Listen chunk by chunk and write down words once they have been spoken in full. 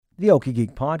The Okie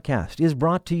Geek Podcast is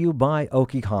brought to you by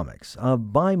Okie Comics, a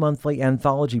bi-monthly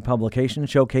anthology publication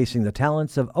showcasing the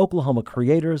talents of Oklahoma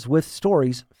creators with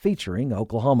stories featuring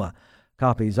Oklahoma.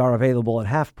 Copies are available at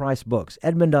Half Price Books,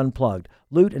 Edmond Unplugged,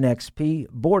 Loot and XP,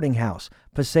 Boarding House,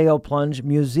 Paseo Plunge,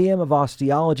 Museum of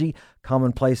Osteology,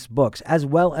 Commonplace Books, as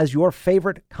well as your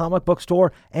favorite comic book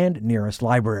store and nearest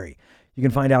library. You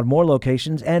can find out more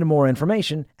locations and more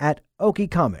information at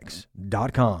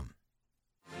okiecomics.com.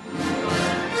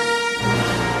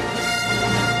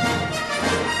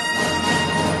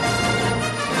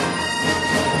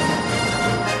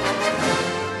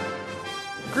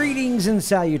 Greetings and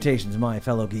salutations, my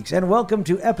fellow geeks, and welcome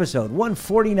to episode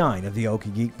 149 of the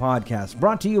Okie Geek Podcast,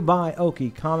 brought to you by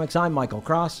Okie Comics. I'm Michael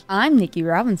Cross. I'm Nikki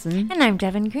Robinson. And I'm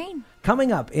Devin Green.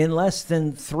 Coming up in less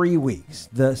than 3 weeks,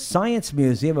 the Science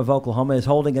Museum of Oklahoma is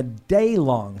holding a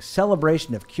day-long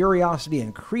celebration of curiosity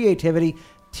and creativity.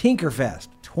 Tinkerfest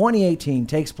 2018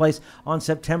 takes place on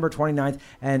September 29th,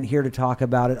 and here to talk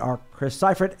about it are Chris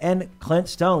Seifert and Clint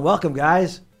Stone. Welcome,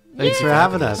 guys. Thanks for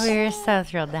having us. We're so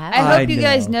thrilled to have you. I I hope you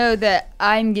guys know. know that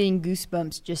I'm getting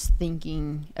goosebumps just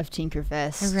thinking of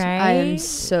Tinkerfest. Right? I am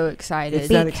so excited. It's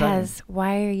that Because exciting.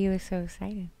 why are you so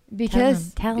excited?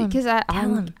 because Tell 'em. because Tell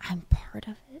 'em. I'm part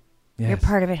of it. Yes. You're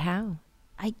part of it. How?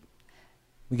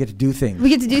 We get to do things. We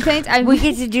get to do things. We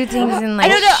get to do things and like I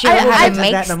don't know. show how I've- to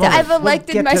make that in a stuff. moment. I've We'll elected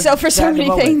get to myself for so that in a many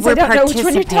moment. things. We're I don't know which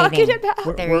one you're talking participating.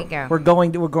 about. There you go. We're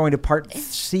going to part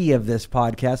C of this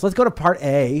podcast. Let's go to part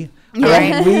A. Yeah.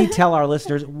 Right? We tell our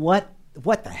listeners what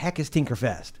the heck is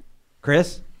Tinkerfest,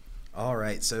 Chris? All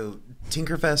right, so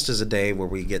Tinkerfest is a day where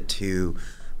we get to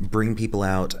bring people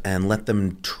out and let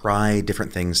them try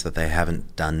different things that they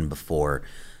haven't done before.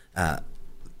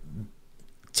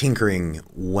 Tinkering,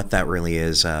 what that really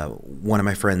is, one of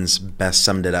my friends best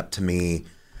summed it up to me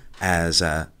as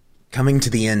coming to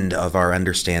the end of our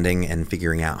understanding and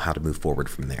figuring out how to move forward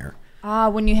from there.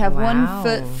 When you have Wow. one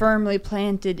foot firmly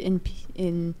planted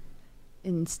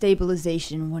in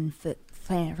stabilization, one foot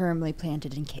firmly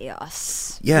planted in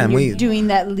chaos. Yeah, and you're doing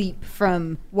that leap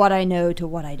from what I know to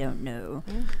what I don't know.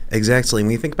 Exactly. And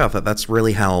when you think about that, that's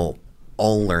really how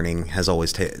all learning has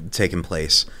always taken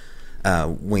place.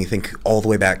 When you think all the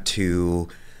way back to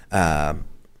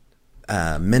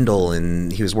Mendel,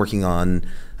 and he was working on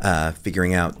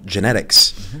figuring out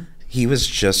genetics, he was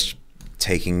just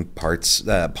taking parts,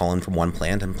 pollen from one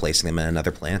plant and placing them in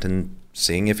another plant and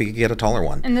seeing if he could get a taller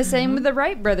one. And the same with the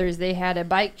Wright brothers. They had a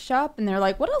bike shop, and they're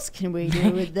like, "What else can we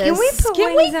do with this? Can we put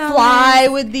Can wings we on fly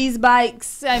this?" with these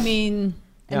bikes?" I mean,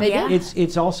 and they Yeah. did.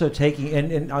 It's also taking,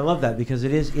 and I love that because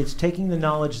it's taking the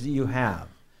knowledge that you have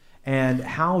and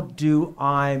how do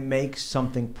I make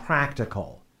something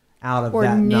practical out of Or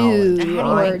that new, knowledge?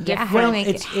 or right? different. How to make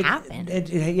it happen.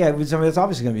 It's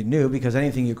obviously going to be new because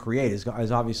anything you create is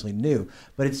obviously new.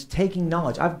 But it's taking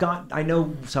knowledge. I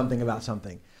know something about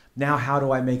something. Now, how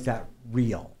do I make that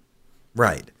real?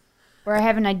 Right. Or I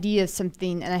have an idea of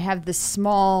something, and I have this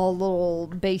small little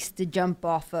base to jump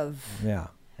off of, Yeah,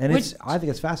 and Which- I think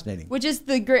it's fascinating. which is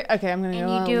the great. Okay, I'm going to go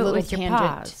on And a you do it little with your tangent.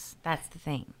 paws. That's the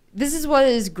thing. This is what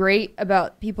is great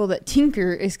about people that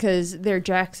tinker is because they're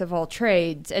jacks of all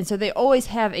trades, and so they always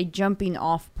have a jumping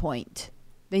off point.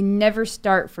 They never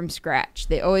start from scratch.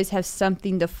 They always have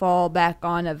something to fall back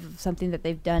on of something that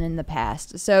they've done in the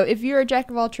past. So if you're a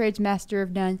jack of all trades, master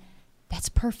of none, that's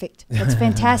perfect. That's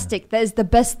fantastic. That is the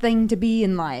best thing to be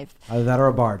in life. Either that or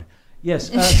a bard. Yes.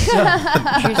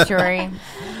 True story.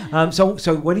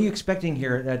 So what are you expecting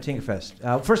here at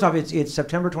Tinkerfest? First off, it's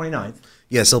September 29th.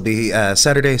 Yes, it'll be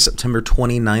Saturday, September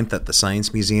 29th at the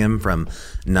Science Museum from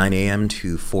 9 a.m.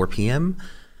 to 4 p.m.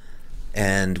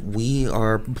 And we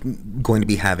are going to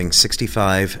be having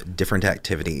 65 different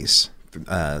activities,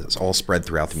 all spread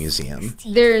throughout the museum.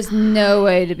 There's no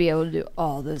way to be able to do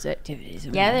all those activities.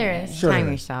 in Yeah, one there day. is. Sure.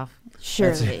 Time yourself.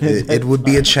 Surely. It would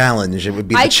be a challenge. It would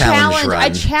be the challenge run. I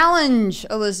challenge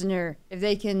a listener if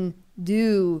they can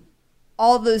do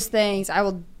all those things. I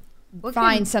will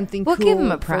find something we'll cool give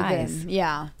 'em a for prize. them.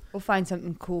 Yeah, we'll find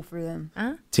something cool for them.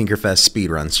 Tinkerfest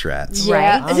speedrun strats.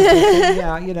 Yeah. Right.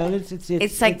 Yeah,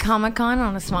 It's like Comic-Con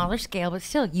on a smaller scale, but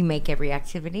still, you make every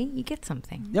activity, you get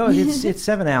something. No, it's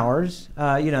 7 hours.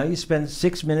 You spend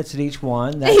 6 minutes at each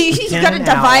one. That's You 10 got to an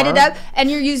divide it hour. up, and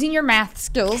you're using your math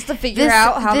skills to figure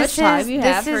out how much time you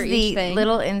have for This is each the thing.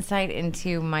 little insight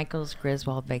into Michael's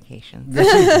Griswold vacation.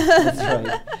 That's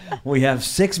right. We have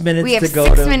 6 minutes We have to go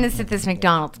 6 to. minutes at this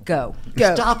McDonald's. Go.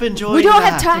 Go. Stop enjoying We don't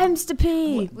that. have times to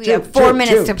pee. We have 4 two,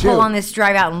 minutes two, to pull two. on this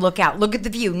drive out and look out. Look at the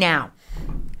view now.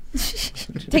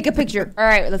 Take a picture. All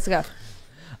right, let's go.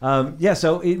 Yeah.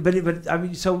 So, but I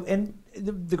mean, so and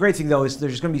the great thing, though, is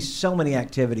there's going to be so many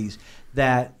activities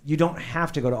that you don't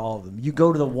have to go to all of them. You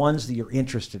go to the ones that you're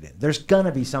interested in. There's going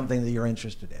to be something that you're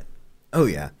interested in. Oh,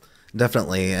 yeah,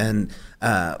 definitely. And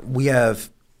we have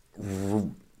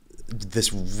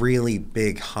this really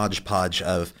big hodgepodge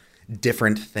of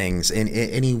different things. In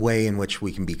any way in which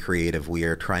we can be creative, we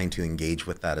are trying to engage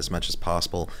with that as much as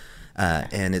possible.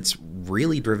 And it's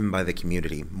really driven by the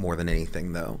community more than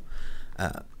anything, though.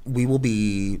 We will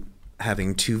be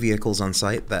having 2 vehicles on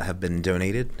site that have been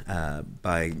donated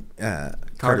by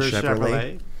Carter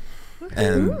Chevrolet.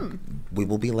 And we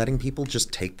will be letting people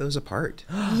just take those apart.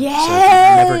 Yes! So if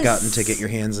you've never gotten to get your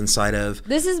hands inside of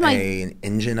This is my an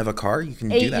engine of a car, you can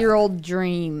do that. 8-year-old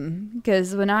dream.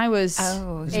 Because when I was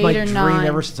It's 8 my or dream 9,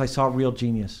 ever since I saw Real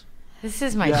Genius. This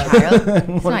is my child. This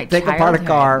is my Take apart a childhood.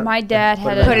 car. my dad and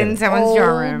had put a Put it in someone's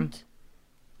dorm room.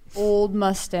 old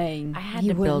Mustang. I had He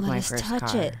to wouldn't build let my us first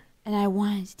touch car. it, and I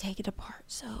wanted to take it apart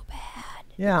so bad.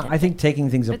 Yeah, I think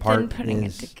taking things But apart then putting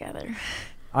is. it together.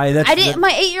 That's I didn't.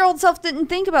 My 8-year-old self didn't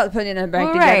think about putting it back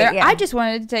Well, together. right, yeah. I just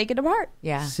wanted to take it apart.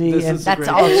 Yeah. See, This and, is- That's Great.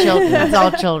 all children. That's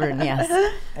all children,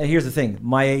 yes. and here's the thing: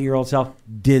 my 8-year-old self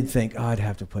did think, "Oh, I'd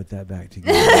have to put that back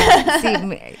together."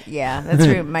 Yeah, that's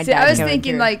true. My See, dad I was going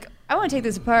thinking through. like, I want to take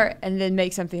this apart and then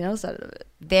make something else out of it.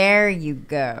 There you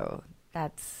go.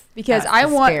 That's Because that's I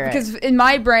the want. spirit. Because in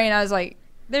my brain, I was like,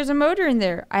 there's a motor in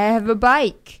there. I have a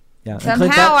bike. Yeah, and Clint,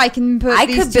 Somehow that- I can put I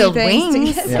these could two build things wings.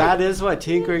 together. That is what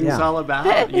tinkering is Yeah. all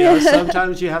about. You know,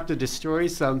 sometimes you have to destroy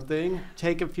something,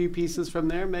 take a few pieces from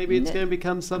there. Maybe it's going to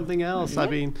become something else. I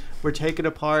mean, we're taking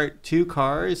apart 2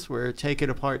 cars. We're taking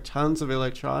apart tons of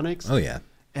electronics. Oh, yeah.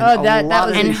 And Oh, a that lot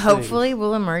was- of and these hopefully things.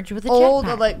 we'll emerge with a Old jetpack. Just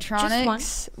one.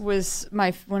 electronics was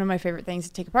one of my favorite things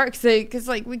to take apart because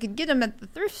like we could get them at the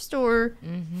thrift store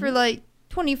Mm-hmm. for like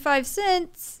 25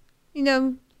 cents. You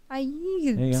know, you There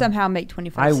you could go. somehow make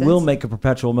 25 I cents. will make a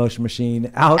perpetual motion machine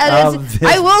out And of it's- this.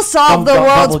 I will solve the bubble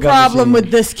world's gum problem machine.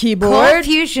 with this Cold keyboard.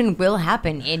 fusion will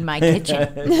happen in my kitchen,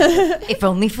 if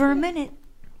only for a minute.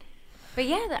 But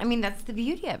yeah, I mean that's the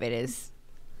beauty of it is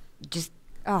just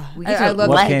Oh, we I get to love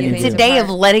What let, can you it's do? a day of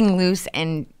letting loose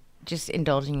and just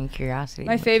indulging in curiosity.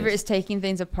 My which favorite is taking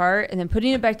things apart and then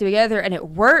putting it back together, and it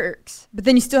works. But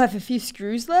then you still have a few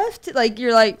screws left. Like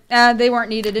you're like, they weren't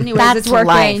needed anyways. That's It's working.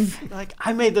 life. Like,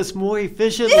 I made this more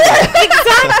efficiently.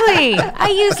 Exactly. I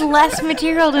use less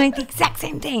material to make the exact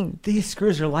same thing. These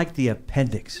screws are like the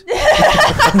appendix.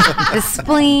 The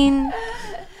spleen,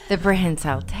 the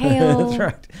prehensile tail.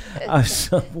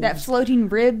 That's right. That floating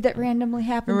rib that randomly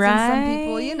happens in some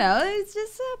people. Right. You know, it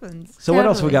just happens. So what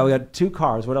else we got? Totally. We got 2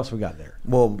 cars. What else we got there?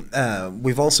 Well,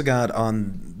 we've also got,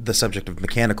 on the subject of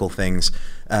mechanical things,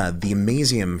 the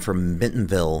Amazium from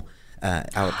Bentonville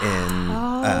out in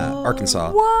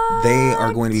Arkansas. They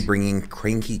are going to be bringing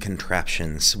cranky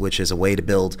contraptions, which is a way to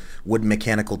build wood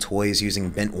mechanical toys using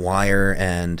bent wire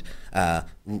and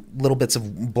little bits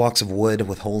of blocks of wood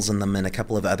with holes in them and a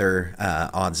couple of other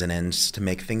odds and ends to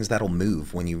make things that'll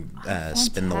move when you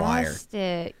spin the wire.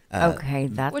 Fantastic. Okay,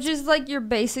 that's Which is like your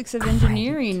basics of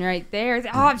engineering right there.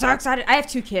 Oh, I'm so excited. I have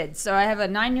 2 kids. So I have a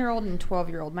 9-year-old and a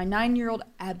 12-year-old. My 9-year-old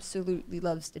absolutely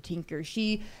loves to tinker.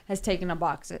 She has taken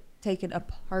apart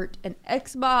an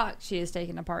Xbox. She has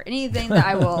taken apart anything that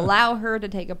I will allow her to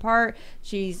take apart.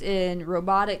 She's in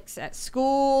robotics at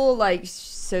school. Like,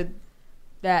 so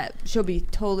that she'll be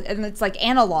totally, and it's like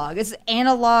analog. It's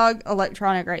analog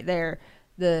electronic right there.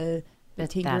 The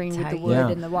That's tinkering with how the you- wood Yeah.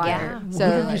 and the wire. Yeah. So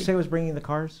Who did you like, say was bringing the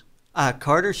cars?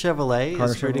 Carter Chevrolet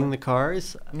Carter is bringing Chevrolet. the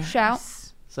cars. shout.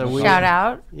 So we shout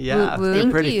out. Yeah, Woot woot. they're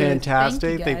Thank pretty you. Thank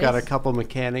fantastic. you, They've got a guys. couple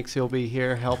mechanics who'll be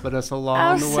here helping us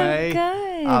along the so way,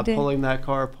 good. pulling that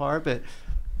car apart. But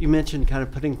you mentioned kind of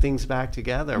putting things back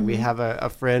together. We have a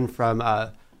friend from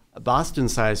a Boston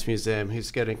Science Museum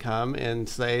who's going to come and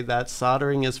say that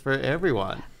soldering is for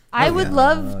everyone. I would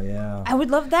love. Oh yeah. I would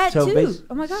love that too.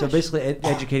 Oh my gosh. So basically,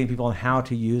 educating people on how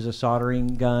to use a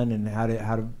soldering gun and how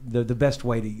to the best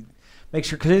way to make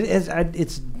sure, because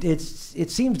it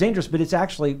seems dangerous, but it's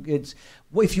actually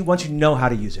if you once you know how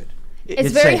to use it.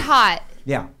 it's very safe. hot.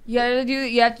 Yeah. You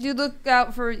have to look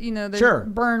out for the Sure.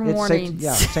 burn It's safe- warnings.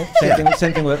 yeah.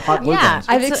 Same thing with hot glue Yeah, guns.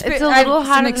 I've it's, exper- it's a I've- little some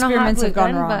hotter than a hot experiments glue have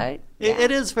gone gun, wrong. but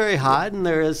It is very hot, and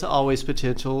there is always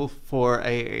potential for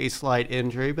a slight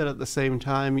injury, but at the same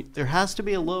time, there has to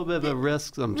be a little bit of a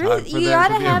risk sometimes for You there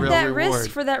gotta to be a have real that reward. risk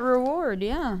for that reward.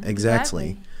 Yeah.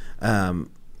 Exactly.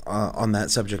 On that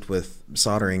subject with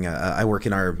soldering, I work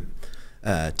in our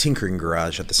tinkering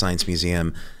garage at the Science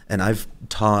Museum, and I've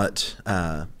taught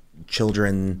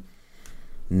children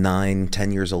 9,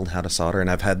 10 years old how to solder, and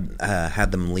I've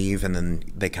had them leave, and then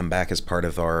they come back as part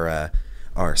of our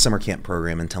our summer camp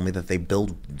program and tell me that they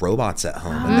build robots at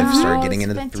home and they've started getting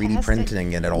into the 3D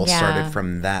printing, and it all started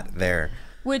from that there.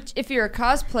 Which, if you're a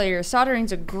cosplayer,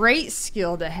 soldering's a great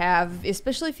skill to have,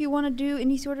 especially if you want to do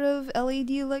any sort of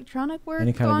LED electronic work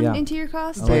into your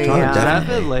costume.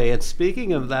 Definitely. And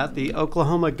speaking of that, the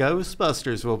Oklahoma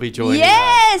Ghostbusters will be joining us.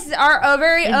 Yes! Our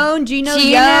very own Gino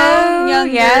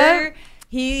Young. Yeah.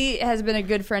 He has been a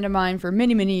good friend of mine for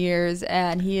many, many years,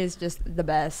 and he is just the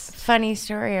best. Funny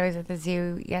story, I was at the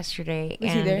zoo yesterday,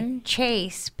 Was he there?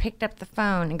 Chase picked up the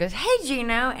phone and goes, "Hey,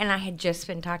 Gino," and I had just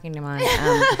been talking to him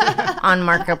on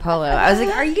Marco Polo. I was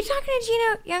like, "Are you talking to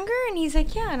Gino Younger?" And he's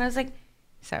like, "Yeah," and I was like,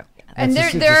 "So." And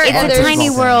it's a tiny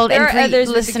world, and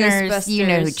for listeners, you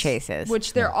know who Chase is.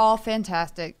 Which they're all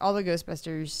fantastic. All the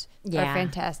Ghostbusters are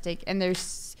fantastic, and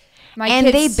there's...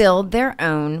 they build their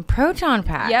own proton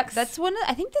packs. Yep,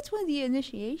 I think that's one of the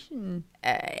initiation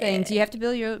things. You have to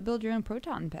build your own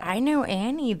proton pack. I know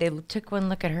Annie. They took one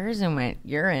look at hers and went,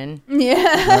 "You're in."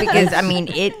 Yeah, because I mean,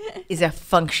 it is a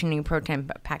functioning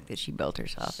proton pack that she built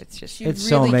herself. It's just it's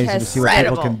so amazing to see what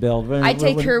people can build. I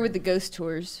take her with the ghost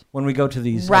tours when we go to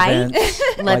these events,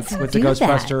 like with the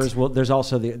Ghostbusters. Well, there's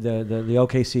also the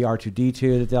OKC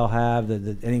R2D2 that they'll have.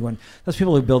 Those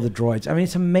people who build the droids. I mean,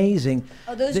 it's amazing.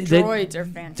 Oh, those droids are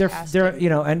fantastic.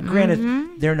 They're and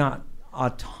granted, they're not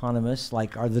autonomous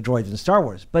like are the droids in Star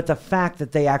Wars, but the fact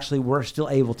that they actually were still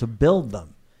able to build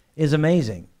them is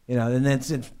amazing. And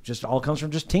it just all comes from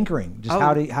just tinkering,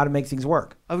 how to make things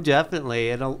work. Oh, definitely.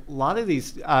 And a lot of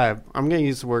these, I'm going to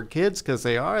use the word kids because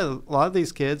they are. A lot of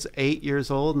these kids, 8 years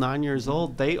old, 9 years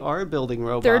old, they are building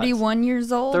robots. 31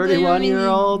 years old.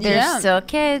 31-year-old. They're still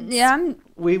kids. Yeah.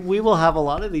 We will have a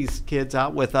lot of these kids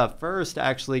out with first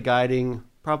actually guiding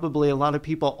probably a lot of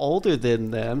people older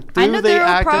than them. I know there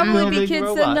will probably be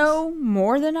kids that know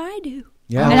more than I do.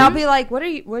 Yeah. And I'll be like, what are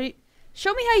you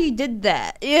show me how you did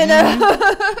that, and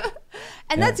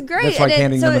that's great. That's like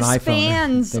handing them an iPhone. It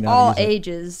spans all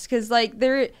ages, because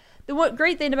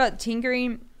great thing about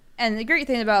tinkering, and the great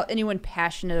thing about anyone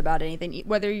passionate about anything,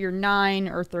 whether you're 9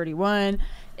 or 31,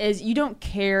 is you don't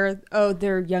care. Oh,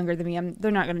 they're younger than me.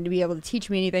 They're not going to be able to teach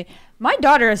me anything. My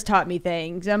daughter has taught me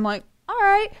things. I'm like, all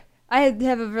right.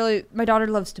 My daughter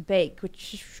loves to bake,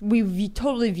 which we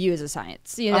totally view as a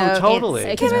science. Oh, totally.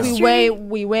 Because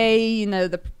we weigh,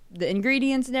 the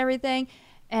ingredients and everything.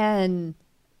 And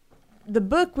the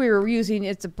book we were using,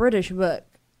 it's a British book,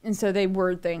 and so they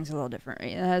word things a little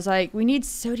differently. And I was like, we need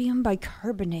sodium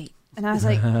bicarbonate. And I was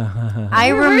like, I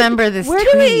remember this Where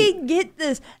tweet. do we get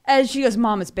this? And she goes,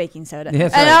 "Mom, it's baking soda." Yeah,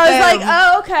 and I was like,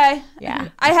 oh, okay. Yeah.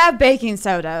 I have baking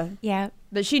soda. Yeah.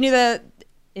 But she knew that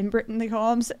in Britain they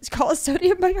call it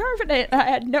sodium bicarbonate. I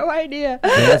had no idea.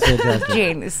 That's fantastic.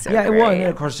 Jane is so great. Well, and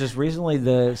of course, just recently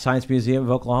the Science Museum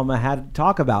of Oklahoma had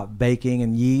talk about baking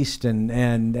and yeast and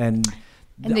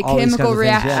the all these chemical kinds of things.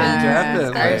 reactions.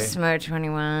 Definitely. There's Smo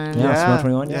 21. Yeah, Smo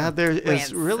 21. Yeah, there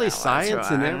is really so science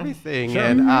much in fun. everything. Sure.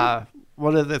 And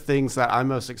one of the things that I'm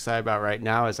most excited about right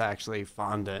now is actually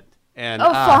fondant. And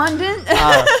fondant?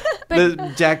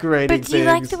 the decorating But do you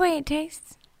things. like the way it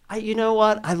tastes? You know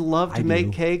what? I love to I make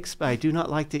do. cakes, but I do not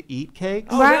like to eat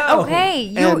cakes. Right? no.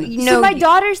 Okay. And- See, my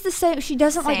daughter's the same. She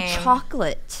doesn't like Same.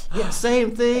 chocolate. Yeah,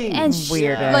 same thing. And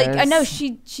Weirdos. like I know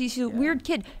she's a weird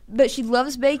kid, but she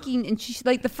loves baking, and she's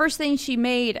like the first thing she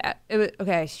made.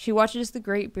 She watches the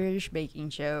Great British Baking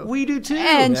Show. We do too.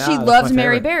 And Yeah, she that's loves my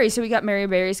Mary favorite. Berry, so we got Mary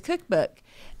Berry's cookbook.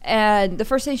 And the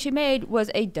first thing she made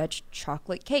was a Dutch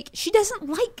chocolate cake. She doesn't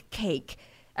like cake.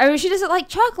 I mean, she doesn't like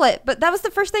chocolate, but that was the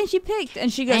first thing she picked.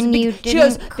 And she goes, And you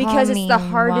because didn't call it's me the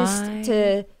hardest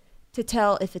why? to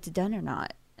tell if it's done or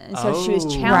not. And so she was Oh.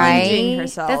 challenging Right?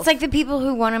 herself. That's like the people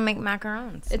who want to make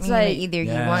macarons. It's I mean, like- either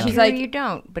Yeah. you want She's to like, or you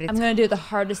don't. But it's I'm going to do the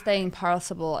hardest thing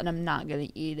possible, and I'm not going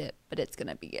to eat it, but it's going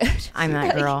to be good. I'm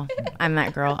that girl. I'm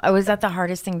that girl. Oh, is that the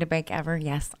hardest thing to bake ever?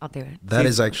 Yes, I'll do it. That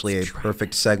is actually a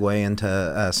perfect segue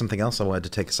into something else I wanted to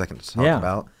take a second to talk Yeah.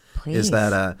 about. Please. Is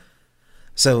that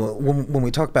so when we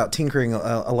talk about tinkering,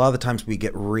 a lot of the times we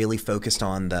get really focused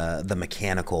on the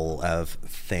mechanical of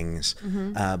things,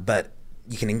 but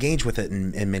you can engage with it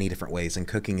in many different ways, and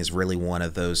cooking is really one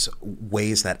of those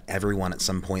ways that everyone at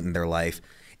some point in their life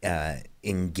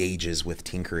engages with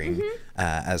tinkering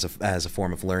as a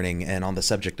form of learning. And on the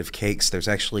subject of cakes, there's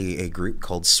actually a group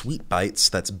called Sweet Bites.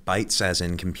 That's bites as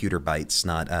in computer bites,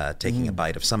 not taking a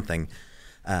bite of something.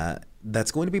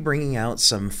 That's going to be bringing out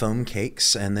some foam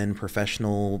cakes and then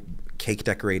professional cake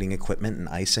decorating equipment and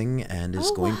icing, and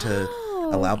is going to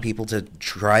allow people to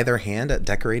try their hand at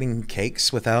decorating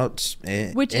cakes without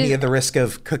Which any is- of the risk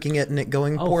of cooking it and it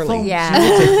going poorly. Foam, Yeah. so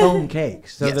it's a foam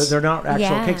cakes. So Yes. they're not actual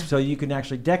Yeah. cakes, so you can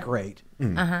actually decorate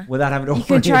without having to worry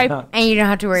can try- about. And you don't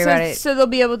have to worry about it. So they'll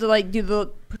be able to like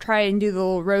try and do the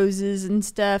little roses and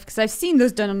stuff because I've seen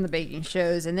those done on the baking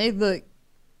shows and they look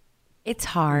It's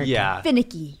hard. Yeah.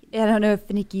 finicky. I don't know if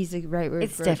finicky is the right word.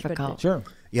 It's for it, but difficult. Sure.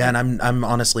 Yeah, and I'm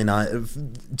honestly not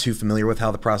too familiar with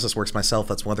how the process works myself.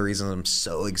 That's one of the reasons I'm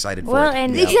so excited for Well, it. to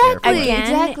and be out there for Exactly. it. again,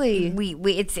 Exactly.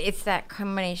 we it's that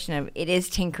combination of it is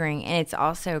tinkering and it's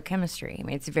also chemistry. I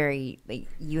mean, it's very like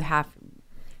you have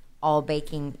all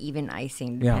baking, even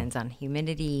icing Yeah. depends on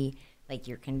humidity, like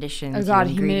your conditions, Oh, God,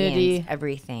 your ingredients, humidity.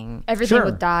 everything. Everything Sure.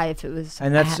 would die if it was.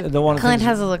 And that's the one. of the Clint things-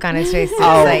 has a look on his face. That's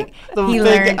Oh, like the he thing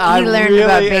learned I'm about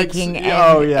really baking and,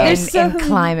 oh, yeah. and, There's so- and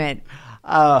climate.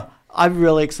 I'm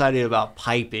really excited about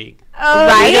piping.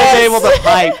 Right? Being able to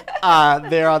pipe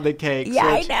there on the cakes.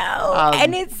 Yeah, which, I know.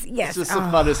 And it's It's just the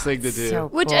funnest thing to do. So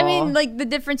Which I cool. mean, like the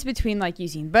difference between like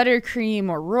using buttercream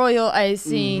or royal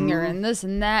icing or and this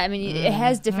and that. I mean, it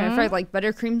has different effects. Like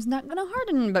buttercream's not going to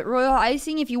harden, but royal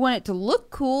icing, if you want it to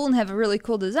look cool and have a really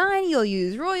cool design, you'll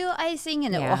use royal icing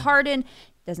and it Yeah. will harden.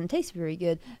 Doesn't taste very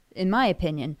good, in my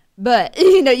opinion. But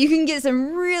you know, you can get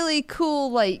some really cool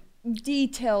like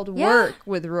detailed Yeah. work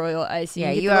with royal icing.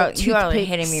 yeah, get you the are little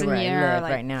hitting toothpicks me and where I you're live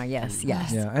like- right now. Yes,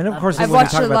 yes. Yeah, and of course, I've when you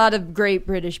watched talk a about- lot of great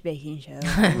British baking shows.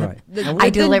 Right.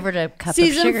 I delivered a cup of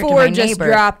Season sugar to 4 my just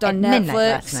neighbor dropped at on midnight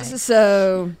Netflix, last night.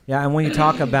 so Yeah, and when you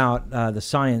talk about the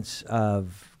science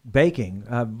of baking,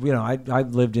 you know, I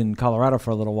lived in Colorado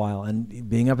for a little while, and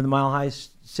being up in the Mile High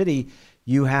City,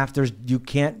 you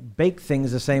can't bake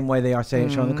things the same way they are shown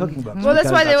in the cooking books. well,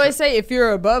 that's why because- they always say if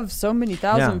you're above so many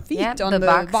thousand Yeah. feet Yep, on the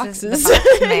boxes, the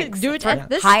box mix do it for at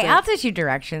this high thing. altitude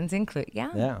directions include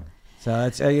Yeah, so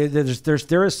it's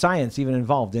there is science even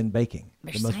involved in baking.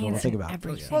 There's that most people don't science think in about.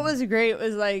 everything. What was great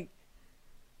was like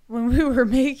when we were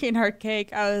making our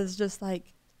cake, I was just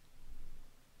like,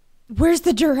 "Where's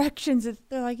the directions?"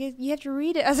 They're like, "You have to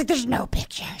read it." I was like, "There's no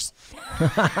pictures."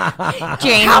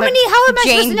 Jane, How am I Jane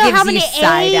supposed to know gives how many you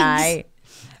side eggs? eye.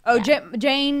 Oh,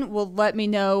 Jane will let me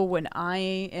know when I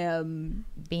am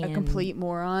a Being- complete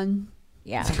moron.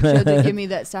 Yeah. She'll just give me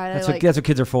that side eye. That's Like, what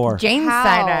kids are for. Jane's How?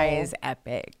 side eye is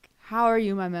epic, how are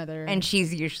you, my mother? and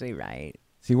she's usually right.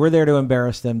 See, we're there to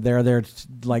embarrass them. They're there to,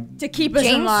 like to keep us in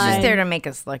Jane's line. just there to make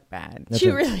us look bad. That's She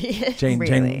it. really is. Jane,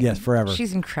 Really. yes, forever.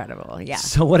 She's incredible. Yeah.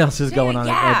 So what else is going on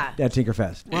Yeah. at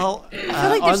Tinkerfest? Well,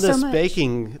 like on there's so this much.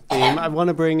 baking theme, I want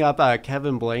to bring up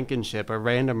Kevin Blankenship, a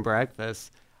random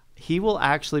breakfast. He will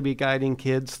actually be guiding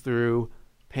kids through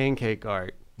pancake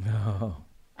art. Oh.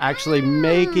 Actually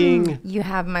making, You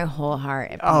have my whole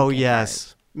heart. at oh Pancake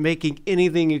yes, making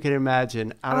anything you can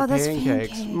imagine out Oh, of that's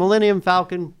pancakes. pancake. Millennium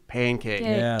Falcon pancake. Yeah.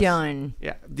 Art. Yes. Done.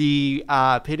 Yeah, the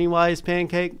Pennywise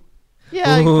pancake.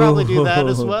 Yeah, you can probably do that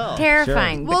as well.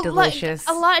 Terrifying, but Like, delicious.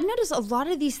 I notice a lot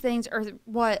of these things are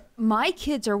what my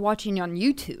kids are watching on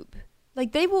YouTube.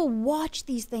 Like they will watch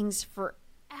these things for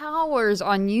hours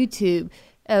on YouTube,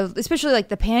 especially like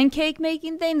the pancake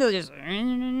making thing. They'll just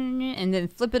and then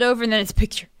flip it over and then it's a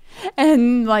picture.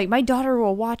 And like my daughter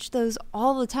will watch those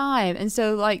all the time. And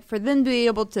so like for them to be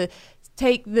able to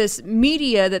take this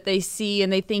media that they see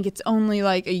and they think it's only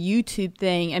like a YouTube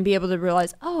thing and be able to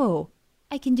realize, oh,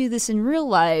 I can do this in real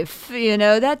life. You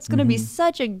know, that's going to be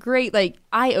such a great like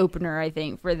eye opener, I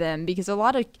think, for them because I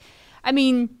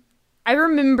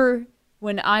remember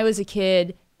when I was a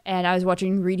kid and I was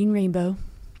watching Reading Rainbow.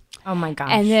 oh my gosh.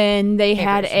 And then they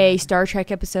had Favorite a Star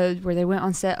Trek episode where they went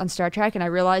on set on Star Trek, and I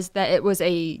realized that it was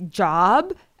a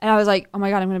job, and I was like, "Oh my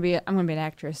god, I'm gonna be an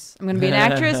actress. I'm gonna be an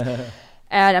actress,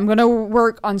 and I'm gonna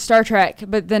work on Star Trek."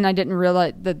 But then I didn't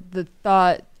realize the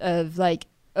thought of like,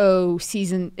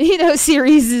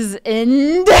 series is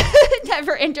end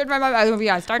never entered my mind. I was gonna be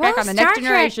on Star Trek Well, on the Star Next Trek-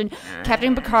 Generation,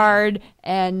 Captain Picard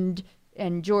and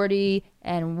Geordi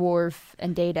and Worf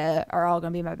and Data are all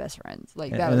gonna be my best friends.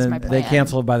 Like that and was then my plan. they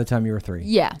canceled by the time you were 3.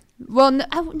 Yeah. Well,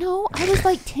 no, I was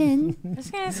like 10. I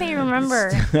was gonna say,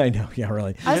 remember? I know. Yeah,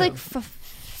 really. I was like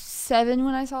 7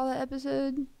 when I saw that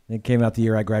episode. It came out the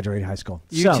year I graduated high school.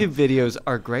 YouTube videos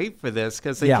are great for this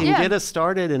because they Yeah. can Yeah. get us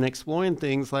started in exploring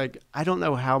things like I don't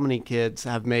know how many kids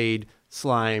have made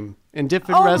slime and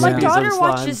different Oh, recipes my daughter on slime.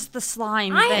 watches the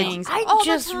slime I things. all the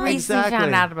just time. recently Exactly.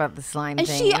 found out about the slime And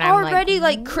thing. she and I'm already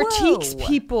like critiques whoa.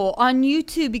 people on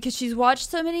YouTube because she's watched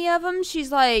so many of them.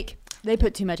 She's like, they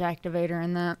put too much activator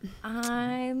in that,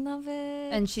 I love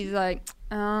it. and she's like,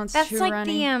 oh, it's That's too like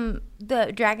runny.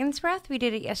 the Dragon's Breath. We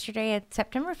did it yesterday at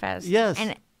Septemberfest. Yes.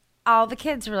 And all the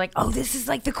kids were like, "Oh, this is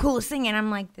like the coolest thing," and I'm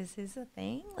like, "This is a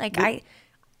thing." Like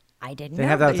I didn't They know.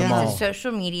 have that at but the it's mall. a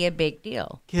social media big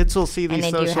deal. Kids will see And these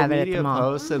they do social have it at the media mall.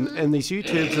 posts and these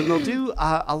YouTubes, and they'll do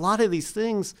a lot of these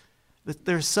things. But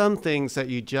there's some things that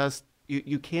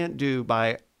you can't do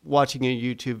by watching a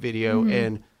YouTube video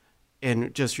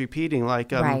and just repeating,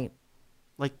 like Right.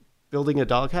 like building a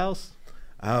doghouse.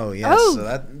 Oh yes, Oh.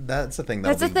 so that's a thing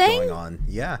that'll That's be a thing? going on.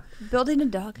 Yeah, Building a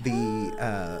dog.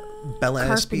 the Bella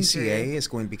Carpentry. SPCA is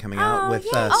going to be coming out with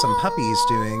some puppies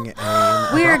doing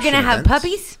an We're adoption gonna have event.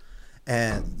 puppies.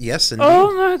 And yes, indeed.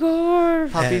 Oh my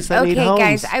god. Puppies that need Okay, homes.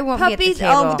 guys, I won't be Puppies. at the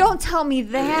table. Oh, don't tell me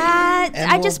that.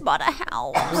 And I we'll- just bought a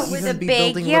house. We'll with even a be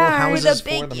big building yard. little With a houses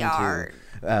big for them yard.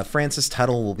 too. Francis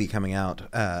Tuttle will be coming out,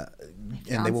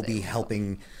 and they will be Fiance.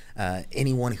 helping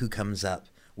anyone who comes up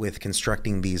with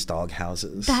constructing these dog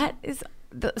houses. That is so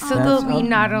That's there'll be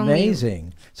not only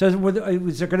amazing. So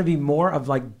is there going to be more of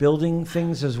like building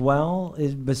things as well,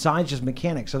 besides just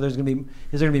mechanics? So is there going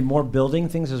to be more building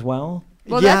things as well?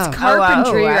 Well, Yeah. that's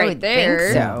carpentry I right would there.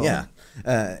 think so. Yeah.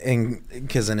 And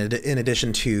because in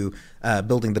addition to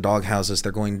building the dog houses,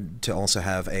 they're going to also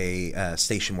have a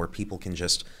station where people can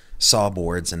just saw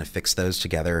boards and affix those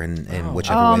together in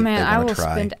whichever Oh way man, they I want will to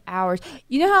try. spend hours.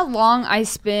 You know how long I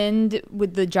spend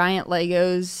with the giant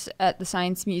Legos at the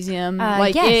Science Museum?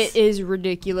 Like yes. it is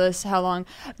ridiculous how long.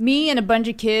 Me and a bunch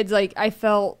of kids, like I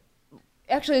felt.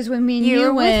 Actually, it was when me and you you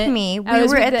were went. with me. I We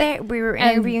was were with at we were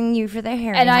and- interviewing you for the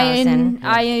Harry and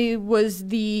House, I was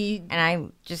the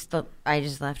I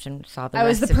just left and saw the I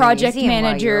was rest the of project museum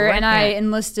while you were manager, and I working.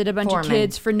 enlisted a bunch Foreman. of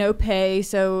kids for no pay.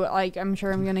 So, like, I'm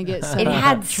sure I'm gonna get some It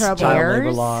had trouble. Child labor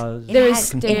stairs. laws. It There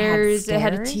was had- stairs. It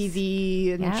had a stairs.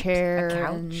 TV and Yep, a a chair.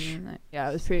 couch. And, yeah,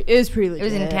 it was pretty legit.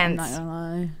 was I'm intense. not gonna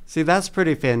lie. See, that's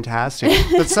pretty fantastic.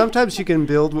 But sometimes you can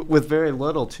build with very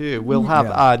little too. We'll have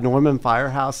Yeah. Norman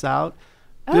Firehouse out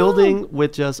building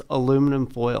with just aluminum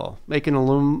foil, making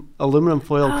aluminum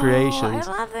foil creations.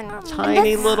 I love the Norman Tiny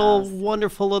Firehouse. little,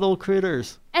 wonderful little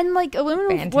critters. And like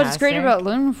aluminum, what's great Fantastic. about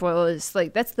aluminum foil is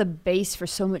like that's the base for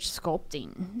so much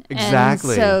sculpting.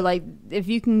 Exactly. And so like if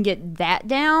you can get that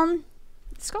down,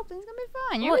 sculpting's gonna be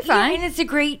fine. You'll Well, be fine. yeah, and it's a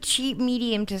great cheap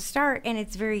medium to start, and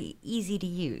it's very easy to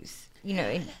use. You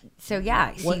know, so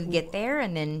yeah, so What- you get there,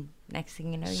 and then next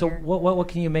thing you know, So you're what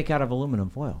can you make out of aluminum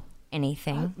foil?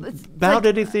 anything. About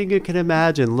anything you can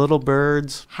imagine. Little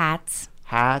birds, Hats.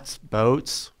 hats,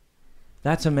 boats.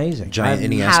 That's amazing. Giant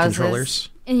NES houses. controllers.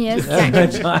 And yes,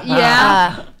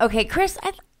 yeah. Okay, Chris,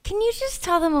 can you just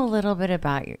tell them a little bit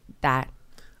about that?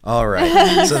 All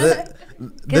right. So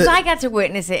Because I got to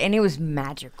witness it, and it was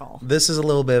magical. this is a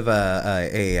little bit of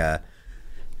a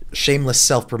shameless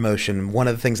self-promotion. One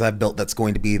of the things I've built that's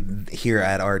going to be here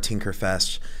at our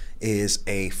Tinkerfest is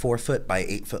a 4-foot by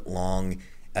 8-foot long,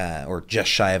 or just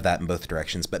shy of that in both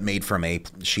directions, but made from a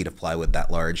sheet of plywood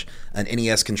that large. An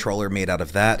NES controller made out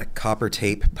of that, copper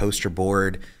tape, poster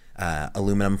board,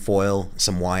 aluminum foil,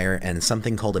 some wire, and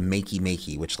something called a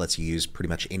makey, which lets you use pretty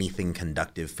much anything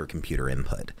conductive for computer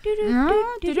input.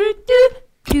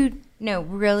 Dude, no,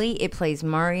 really, it plays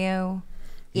Mario.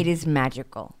 It is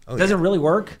magical. Oh, Does yeah. it really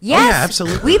work? Yes,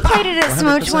 absolutely. We played it at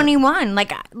Smo 100%. 21.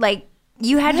 Like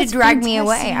you had That's to drag me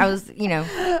away. fantastic. I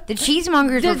was, the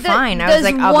cheesemongers were Does- fine. I does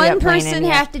was like, I'll one be up playing person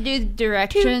NES. have to do the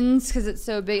directions because it's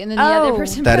so big, and then the other Oh.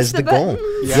 person That press is the goal.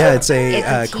 buttons? Yeah, it's a,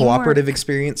 It's a cooperative teamwork.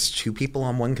 experience. 2 people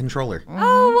on 1 controller. Oh wow,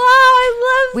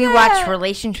 I love We that. watched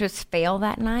relationships fail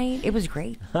that night. It was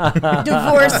great.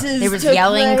 divorces. There was took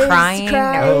yelling, place, crying.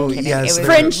 No Oh, kidding. yes, It was there-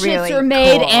 Friendships really were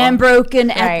made cool. and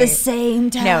broken at the Right. same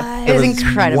time. No, It was was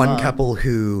incredible. one couple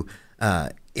who,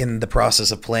 in the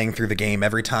process of playing through the game,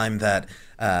 every time that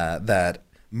that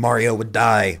Mario would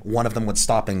die, one of them would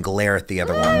stop and glare at the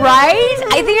other one. Right?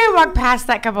 I think I walked past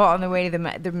that couple on the way to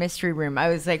the mystery room. I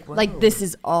was like, Like this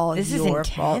is all this is your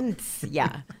fault. intense.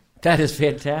 Yeah. That is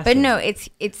fantastic. But no, it's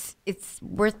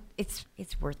worth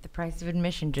the price of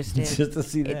admission just to Just to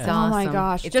see that. It's Oh my awesome.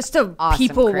 gosh, It's just to awesome,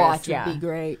 people Chris. watch Yeah. would be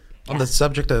great. On the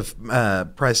subject of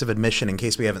price of admission, in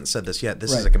case we haven't said this yet,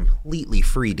 this is Right. a completely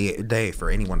free day for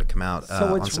anyone to come out. So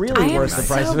on it's September really I am worth the 29th.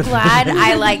 price so of it. glad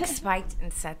I spiked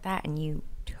and set that, and you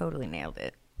totally nailed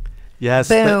it. Yes.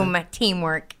 Boom,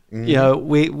 teamwork. You know,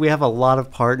 we have a lot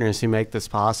of partners who make this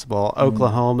possible.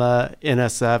 Oklahoma,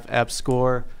 NSF,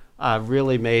 EPSCOR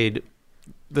really made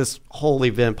this whole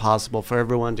event possible for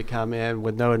everyone to come in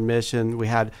with no admission. We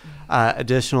had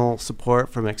additional support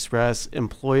from Express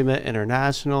Employment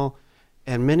International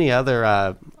and many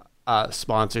other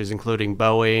sponsors, including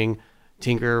Boeing,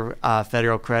 Tinker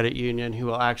Federal Credit Union, who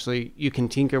will actually, you can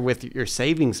tinker with your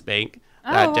savings bank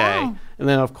that day. wow. And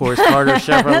then, of course, Carter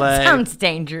Chevrolet. Sounds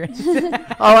dangerous.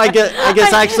 I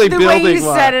guess actually the building way you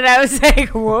one. said it, I was like,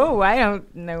 "Whoa, I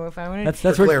don't know if I want to." That's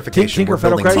For where clarification, Tinker we're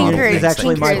Federal building Credit Tinker Union is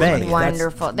actually my is bank. That's-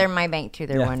 wonderful. They're my bank too.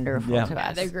 They're Yeah, wonderful yeah. to Yeah,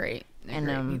 us. they're great. They're And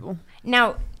great people.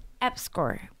 now,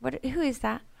 EPSCoR. Who is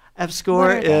that? What EPSCoR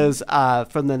are they? is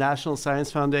from the National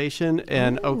Science Foundation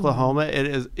in Oklahoma.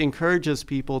 It encourages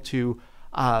people to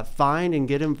find and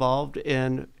get involved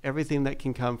in everything that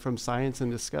can come from science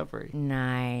and discovery.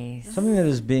 Nice. Something that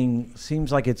is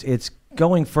seems like it's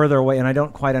going further away, and I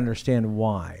don't quite understand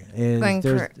why.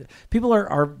 People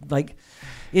are like,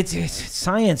 it's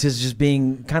science is just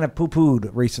being kind of poo-pooed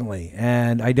recently,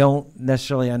 and I don't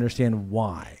necessarily understand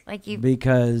why.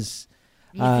 Because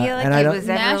You feel like and I it don't- was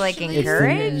ever like Nationally-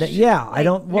 encouraged? Yeah, I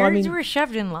don't. Well, I nerds mean, were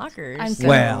shoved in lockers. I'm so-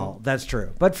 well, that's true.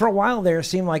 But for a while there, it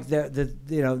seemed like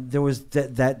there was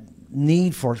that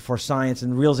need for science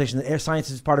and realization that science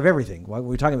is part of everything. What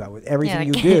we're talking about with everything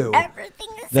you do, Everything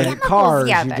is the chemicals. cars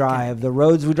Yeah, you that drive, the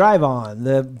roads we drive on,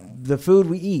 the food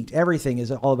we eat. Everything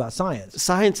is all about science.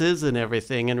 Science is in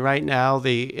everything, and right now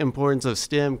the importance of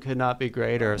STEM could not be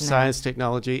greater. Science,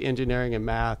 technology, engineering, and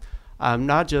math.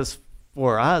 Not just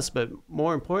for us, but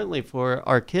more importantly for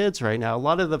our kids right now. A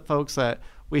lot of the folks that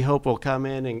we hope will come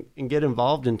in and get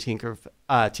involved in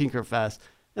Tinkerfest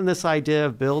and this idea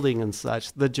of building and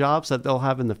such, the jobs that they'll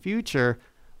have in the future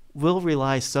will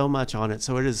rely so much on it.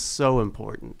 So it is so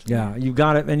important. Yeah, you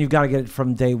got it, and you've got to get it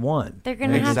from day one. They're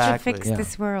going to have Exactly. to fix Yeah.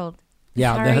 this world.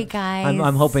 Yeah, Sorry, guys.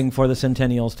 I'm hoping for the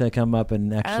Centennials to come up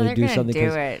and Oh, actually they're do gonna something. do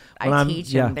 'cause it. when I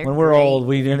teach them. They're when we're great. old,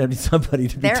 we need somebody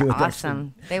to be They're doing that.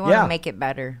 awesome. They want Yeah. to make it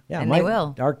better, Yeah, and they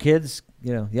will. Our kids,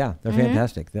 they're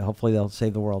fantastic. Hopefully, they'll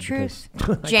save the world. Truth.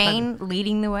 because- Jane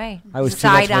leading the way. I was too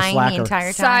much of a side-eyeing slacker. the entire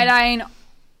time. Side-eyeing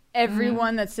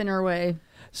everyone that's in our way.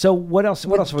 So what else?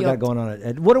 What else we got guilt. going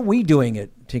on? What are we doing at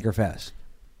Tinkerfest?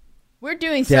 We're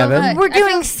doing so Devin? much. We're I feel-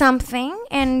 doing something,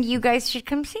 and you guys should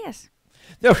come see us.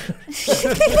 No,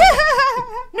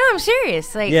 No, I'm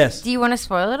serious. Like, Yes. do you want to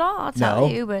spoil it all? I'll tell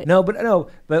you. But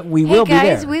but we Hey, will be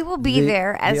guys, there. we will be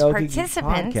there as the Okie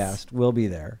participants. Podcast will be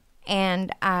there.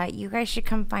 and you guys should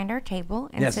come find our table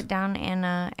and Yes. sit down,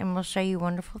 and we'll show you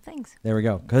wonderful things. There we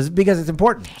go. Because it's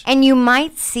important. And you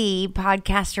might see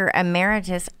podcaster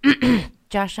emeritus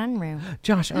Josh Unruh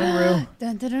Josh Unruh.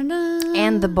 Dun, dun, dun, dun.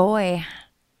 and the boy.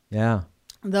 Yeah.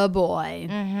 The boy,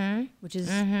 Mm-hmm. which is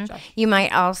Josh. You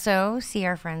might also see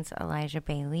our friends Elijah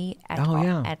Bailey et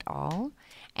al.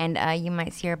 And you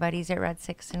might see our buddies at Red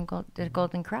Six and the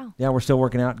Golden Corral. Yeah, we're still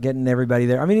working out getting everybody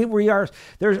there. I mean, we are.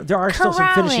 There are still some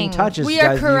finishing Corralling. touches. We you are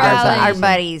guys, you guys corralling. have. Our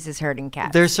buddies is herding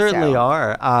cats. There certainly so.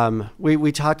 are.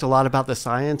 We talked a lot about the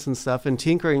science and stuff, and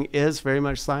tinkering is very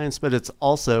much science, but it's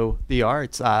also the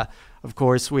arts. Of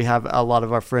course, we have a lot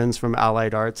of our friends from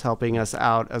Allied Arts helping us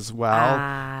out as well.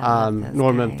 love those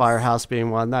Norman guys. Firehouse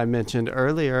being one that I mentioned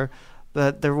earlier.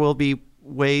 But there will be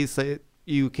ways that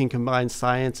you can combine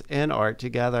science and art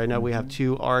together. I know we have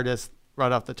two artists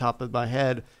right off the top of my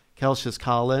head, Kelsius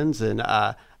Collins and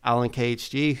Alan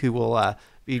KHG, who will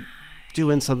be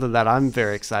doing something that I'm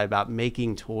very excited about,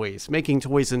 making toys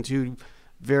in two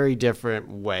very different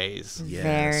ways. Yes.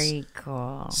 Very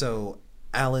cool. So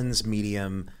Alan's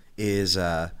medium is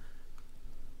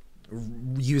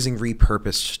using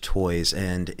repurposed toys,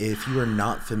 and if you are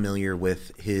not familiar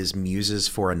with his Muses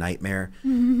for a Nightmare,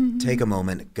 take a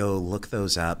moment, go look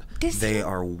those up. They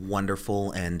are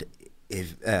wonderful, and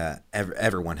if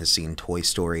everyone has seen Toy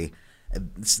Story,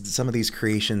 some of these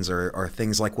creations are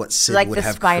things like what Sid Like would the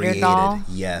have spider created. doll?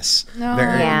 Yes. No.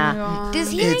 Yeah.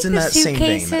 Does he It's make in the that same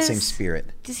vein, suitcases? that same spirit.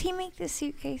 Does he make the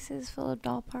suitcases full of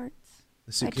doll parts?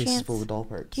 The suitcases chance? full of doll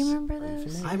parts. Do you remember Are those?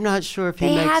 familiar? I'm not sure if he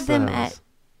They makes had them those. at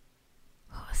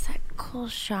what was that cool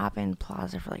shop in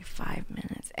Plaza for like 5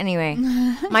 minutes. Anyway,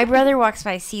 my brother walks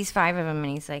by, sees 5 of them,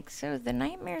 and he's like, "So the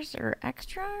nightmares are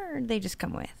extra, or they just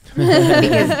come with?"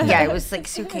 Because yeah, it was like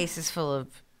suitcases full of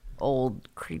old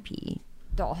creepy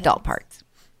Doll parts.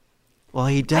 Well,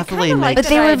 he definitely like makes But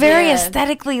they were very idea.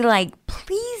 aesthetically like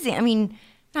pleasing. I mean,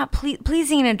 not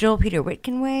pleasing in a Joel Peter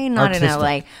Whitkin way, not in a Artistic.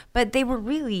 like, but they were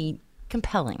really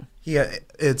compelling. Yeah,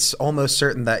 it's almost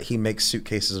certain that he makes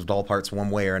suitcases of doll parts one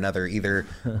way or another, either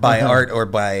by art or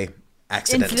by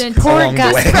accident. Incident. Poor along the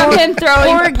guy. way. From him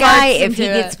throwing Poor the guy parts if he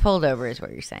into gets it. pulled over is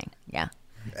what you're saying. Yeah.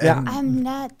 Yeah. I'm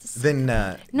not. Then,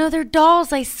 No, they're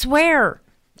dolls, I swear.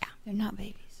 They're not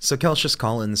babies. so Kelsius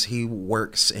Collins, he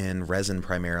works in resin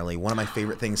primarily. One of my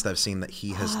favorite things that I've seen that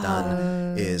he has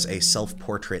done is a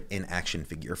self-portrait in action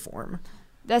figure form.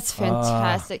 That's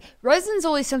fantastic. Resin's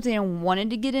always something I wanted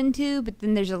to get into, but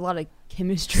then there's a lot of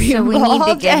chemistry So we involved,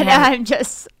 need to get and him- I'm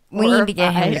just We need to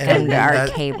get him to horrified. come to our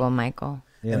that- table, Michael.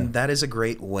 Yeah. And that is a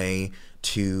great way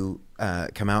to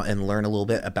come out and learn a little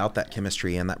bit about that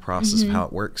chemistry and that process of how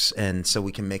it works, and so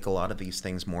we can make a lot of these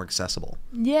things more accessible.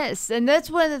 Yes, and that's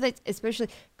one of the things, especially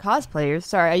cosplayers.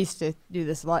 Sorry, I used to do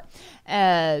this a lot.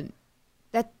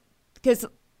 That because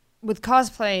with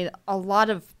cosplay, a lot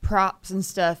of props and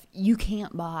stuff you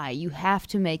can't buy. You have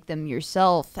to make them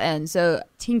yourself, and so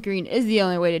tinkering is the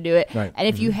only way to do it. Right. And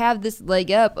if you have this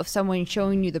leg up of someone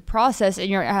showing you the process, and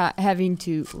you're having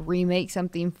to remake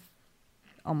something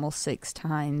almost 6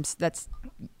 times, that's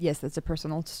a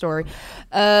personal story.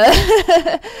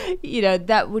 That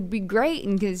would be great,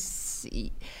 and because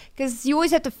you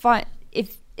always have to find,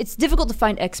 if it's difficult to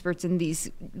find experts in these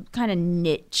kind of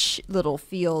niche little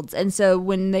fields, and so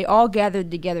when they all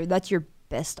gathered together, that's your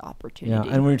best opportunity.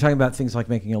 Yeah, and when you're talking about things like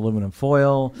making aluminum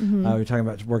foil, you're talking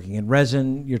about working in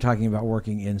resin, you're talking about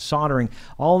working in soldering.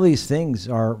 All these things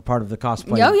are part of the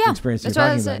cosplay experience that's you're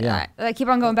what talking about. Yeah. I keep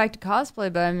on going back to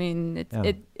cosplay, but I mean,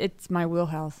 it's my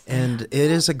wheelhouse. And it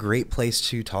is a great place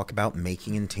to talk about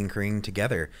making and tinkering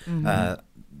together,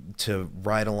 to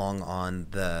ride along on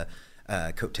the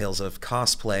coattails of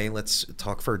cosplay. Let's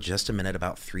talk for just a minute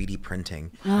about 3D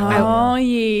printing. Oh,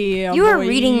 yeah. You are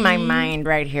reading my mind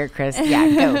right here, Chris. Yeah,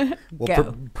 go.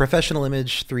 Well, Professional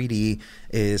Image 3D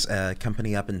is a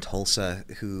company up in Tulsa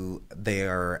who they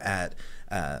are at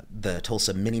the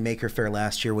Tulsa Mini Maker Fair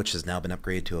last year, which has now been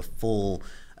upgraded to a full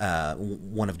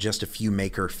one of just a few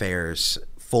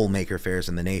full maker fairs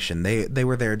in the nation. They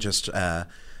were there just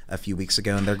a few weeks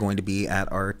ago, and they're going to be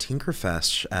at our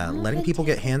Tinkerfest, letting people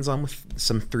get hands-on with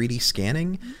some 3D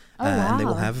scanning. And they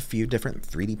will have a few different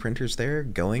 3D printers there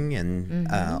going, and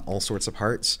all sorts of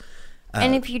parts.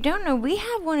 And if you don't know, we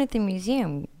have one at the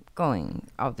museum going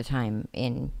all the time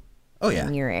in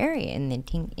your area in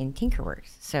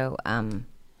Tinkerworks. So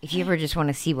if you ever just want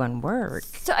to see one work.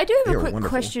 So I do have a quick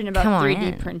question about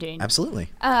 3D printing. Absolutely.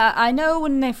 I know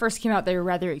when they first came out, they were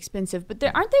rather expensive, but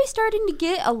aren't they starting to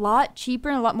get a lot cheaper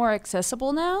and a lot more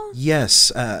accessible now?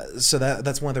 Yes. So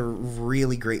that's one of the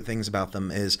really great things about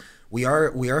them is we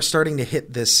are starting to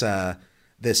hit this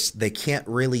they can't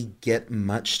really get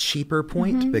much cheaper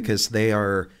point because they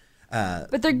are.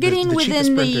 But they're getting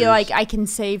within the I can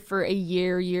save for a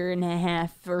year and a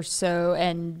half or so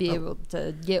and be able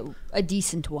to get a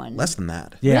decent one. Less than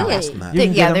that. Yeah, really? less than that.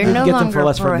 They're no get them longer for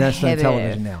less than prohibitive.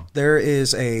 television now. There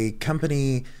is a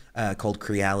company called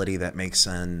Creality that makes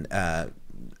an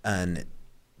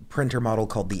printer model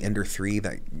called the Ender 3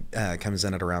 that comes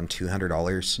in at around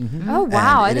 $200. Oh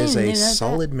wow! And it is a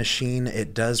solid machine.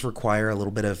 It does require a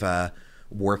little bit of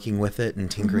working with it and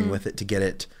tinkering with it to get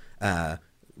it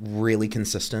really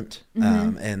consistent.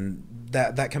 And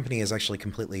that company is actually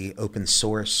completely open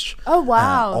source. Oh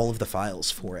wow! All of the files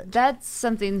for it. That's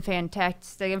something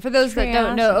fantastic. And for those that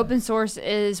don't know, open source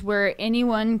is where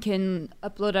anyone can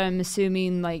upload, I'm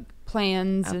assuming, like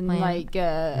plans and like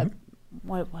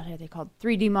what are they called?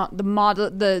 3D model,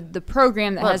 the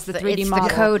program that has the 3D model.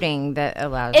 It's the coding that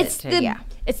allows it to.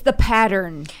 It's the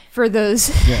pattern for those.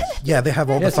 Yeah, they have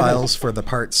all the files for the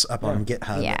parts up on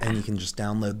GitHub, and you can just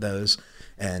download those.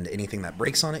 And anything that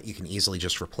breaks on it, you can easily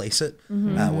just replace it.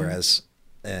 Whereas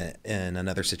in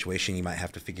another situation, you might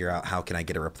have to figure out how can I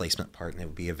get a replacement part, and it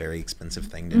would be a very expensive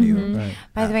thing to do. Right.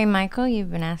 By the way, Michael, you've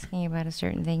been asking about a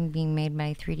certain thing being made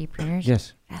by 3D printers.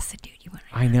 Yes. That's the dude you want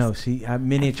to I know. See,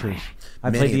 miniatures. I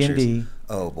play D&D.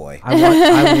 Oh boy. I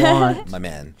want my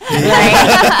man.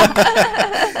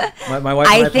 my wife.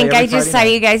 I think I just saw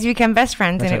Friday you guys become best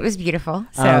friends, That's and right. it was beautiful.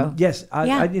 So yes,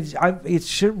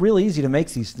 it's really easy to make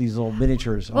these little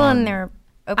miniatures. well, and they're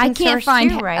open I can't source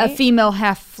find too, right? a female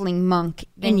halfling monk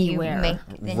Then you anywhere.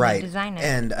 then Right. you design it.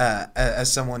 And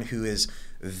as someone who is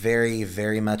very,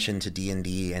 very much into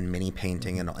D&D and mini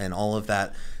painting and all of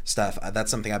that stuff, that's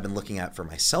something I've been looking at for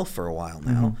myself for a while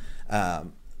now.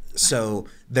 So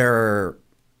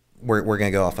we're going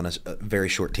to go off on a very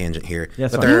short tangent here.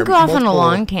 Yes, but fine. You there can are go off on a multiple-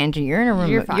 long tangent. You're in a room.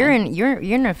 You're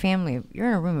You're in a family. You're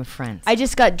in a room of friends. I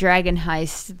just got Dragon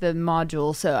Heist, the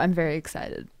module, so I'm very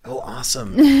excited. Oh,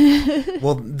 awesome.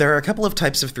 Well, there are a couple of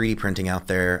types of 3D printing out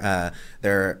there.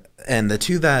 And the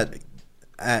two that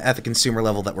at the consumer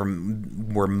level that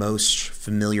we're most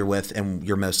familiar with and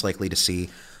you're most likely to see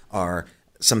are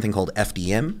something called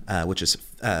FDM, which is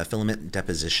filament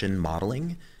deposition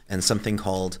modeling, and something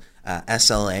called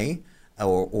SLA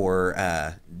or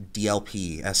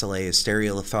DLP. SLA is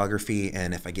stereolithography,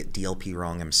 and if I get DLP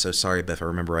wrong, I'm so sorry, but if I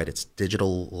remember right, it's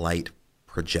digital light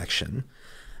projection.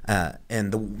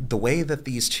 And the way that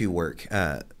these two work,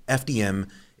 FDM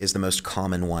is the most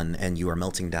common one, and you are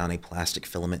melting down a plastic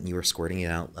filament and you are squirting it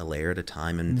out a layer at a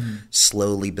time and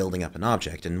slowly building up an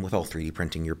object. And with all 3D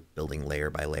printing, you're building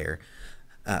layer by layer.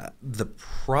 The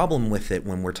problem with it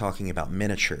when we're talking about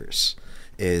miniatures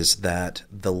is that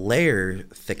the layer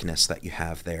thickness that you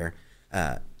have there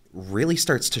really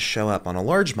starts to show up on a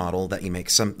large model that you make.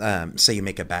 Say you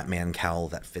make a Batman cowl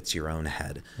that fits your own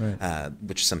head, right.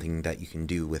 Which is something that you can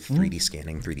do with 3D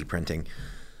scanning, 3D printing.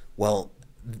 Well,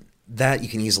 that you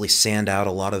can easily sand out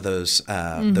a lot of those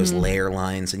layer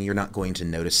lines, and you're not going to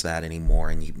notice that anymore.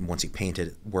 And once you paint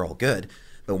it, we're all good.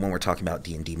 But when we're talking about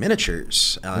D&D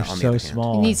miniatures, they're on so the other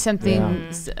small. You need something.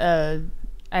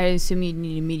 I assume you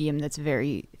need a medium that's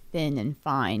very thin and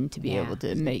fine to be able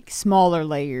to make smaller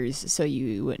layers, so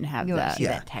you wouldn't have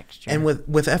that texture. And with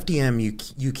FDM,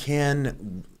 you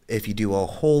can, if you do a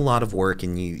whole lot of work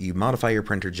and you modify your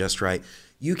printer just right,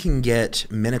 you can get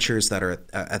miniatures that are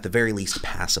at the very least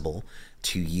passable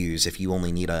to use if you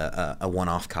only need a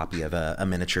one-off copy of a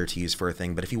miniature to use for a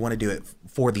thing. But if you want to do it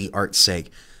for the art's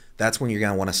sake, that's when you're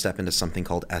going to want to step into something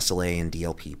called SLA and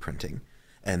DLP printing.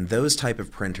 And those type of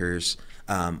printers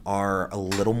are a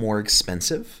little more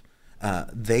expensive.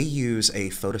 They use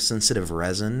a photosensitive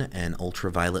resin and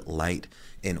ultraviolet light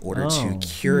in order to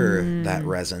cure that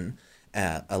resin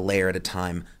a layer at a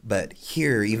time. But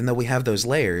here, even though we have those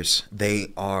layers,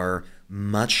 they are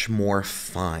much more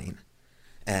fine.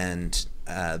 And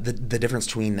the difference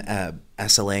between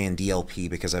SLA and DLP,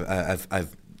 because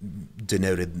I've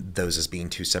denoted those as being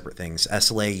two separate things.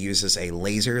 SLA uses a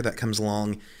laser that comes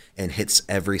along and hits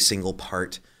every single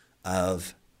part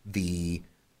of the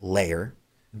layer.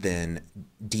 Then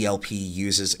DLP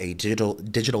uses a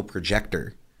digital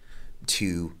projector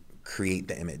to create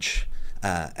the image.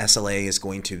 SLA is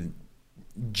going to,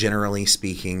 generally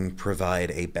speaking,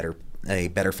 provide a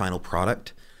better final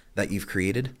product that you've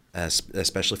created,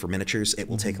 especially for miniatures. It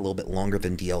will take a little bit longer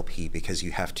than DLP because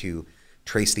you have to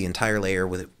trace the entire layer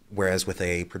whereas with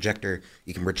a projector,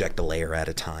 you can project a layer at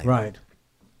a time. Right.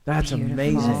 That's Beautiful.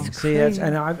 amazing. That's See,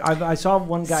 and I saw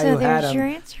one guy who had there's your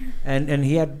answer. and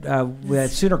he had we had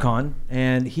SoonerCon,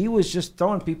 and he was just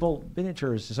throwing people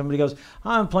miniatures. Somebody goes,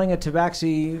 I'm playing a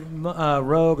Tabaxi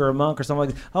rogue or a monk or something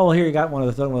like that. Oh, well, here, you got one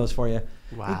of those for you.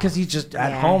 Wow. Because he's just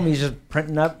at home, he's just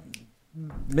printing up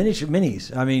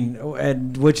minis. I mean,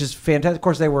 and which is fantastic. Of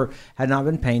course, had not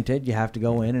been painted. You have to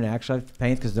go in and actually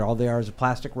paint because all they are is a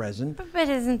plastic resin. But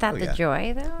isn't that the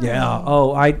joy, though? Yeah.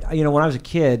 Oh, when I was a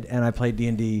kid and I played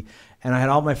D&D, and I had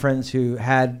all my friends who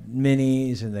had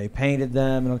minis and they painted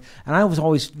them, and I was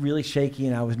always really shaky,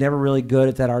 and I was never really good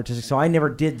at that artistic, so I never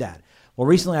did that. Well,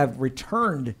 recently I've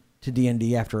returned to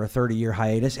D&D after a 30-year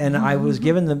hiatus, and I was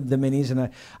given the minis, and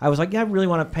I was like, yeah, I really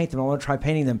want to paint them. I want to try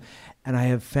painting them. And I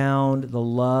have found the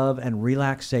love and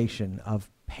relaxation of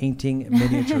painting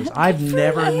miniatures. I've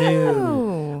never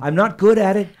knew. I'm not good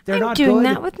at it. They're not good. I'm doing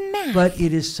that with math. But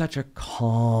it is such a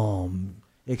calm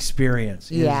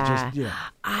experience.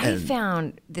 I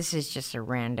found, this is just a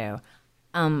rando.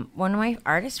 One of my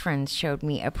artist friends showed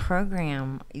me a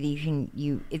program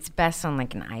that it's best on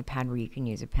like an iPad where you can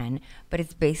use a pen, but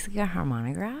it's basically a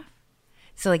harmonograph.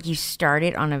 So like you start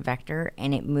it on a vector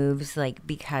and it moves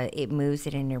because it moves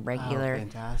it in a regular. Oh,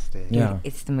 fantastic. Yeah.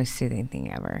 It's the most soothing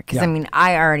thing ever. Because I mean,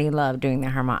 I already love doing the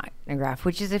harmonograph,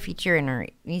 which is a feature in our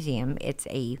museum. It's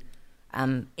a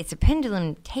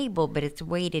pendulum table, but it's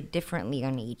weighted differently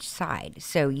on each side.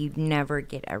 So you never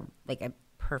get a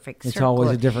perfect circle. It's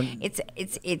always a different.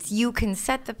 It's you can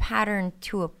set the pattern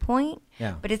to a point,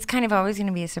 but it's kind of always going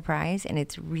to be a surprise, and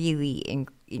it's really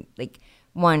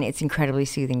one, it's incredibly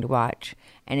soothing to watch,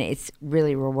 and it's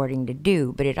really rewarding to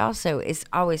do, but it also is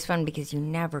always fun because you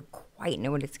never quite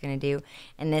know what it's going to do,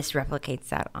 and this replicates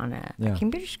that on a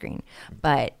computer screen.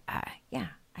 But, I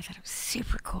thought it was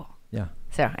super cool. Yeah.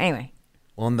 So, anyway.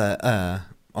 On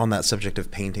that subject of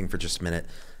painting for just a minute,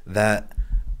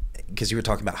 because you were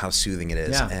talking about how soothing it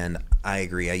is, and I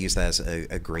agree. I use that as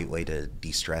a great way to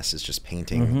de-stress, is just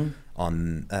painting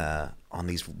on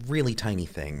these really tiny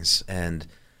things. And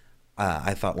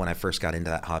I thought when I first got into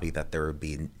that hobby that there would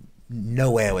be no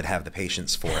way I would have the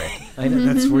patience for it. I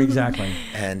know, that's exactly.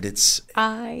 And it's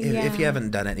if you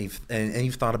haven't done it and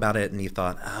you've thought about it and you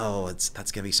thought,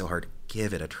 that's gonna be so hard,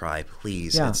 give it a try,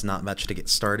 please. Yeah. It's not much to get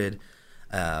started.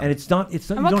 And it's not. You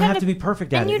don't have to be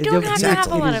perfect at it. You don't have to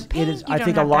have a lot of paint. I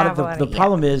think a lot of the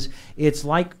problem is it's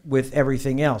like with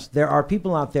everything else. There are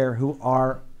people out there who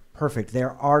are perfect.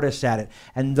 They're artists at it,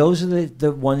 and those are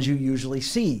the ones you usually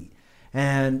see.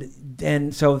 And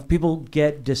so people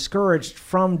get discouraged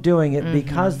from doing it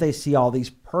because they see all these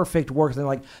perfect work. They're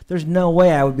like, there's no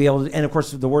way I would be able to. And of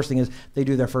course, the worst thing is they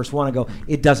do their first one and go,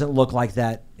 it doesn't look like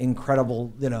that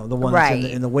incredible, the one that's Right.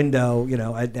 in the window,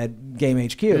 at Game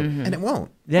HQ. And it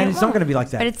won't. Then it's not going to be like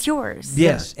that. But it's yours.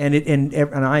 Yes, and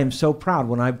I am so proud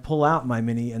when I pull out my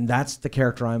mini and that's the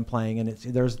character I'm playing, and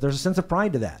there's a sense of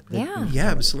pride to that. Yeah. Yeah,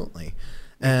 absolutely.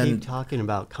 Keep And talking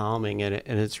about calming, and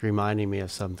it's reminding me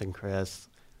of something, Chris.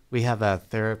 We have a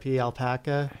therapy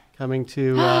alpaca coming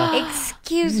to.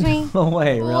 Excuse me. No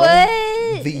way, really?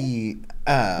 What? the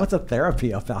What's a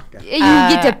therapy alpaca? You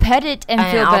get to pet it and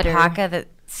An feel better. alpaca that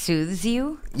soothes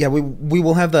you. yeah, we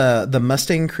will have the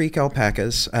Mustang Creek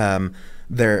alpacas.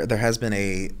 There has been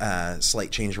a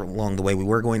slight change along the way. We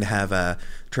were going to have a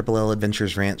Triple L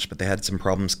Adventures Ranch, but they had some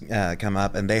problems come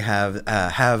up, and they have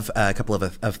a couple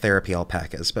of therapy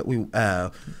alpacas. But we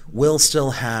will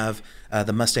still have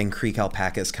the Mustang Creek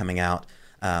alpacas coming out.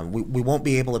 We won't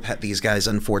be able to pet these guys,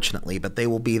 unfortunately, but they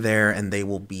will be there, and they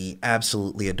will be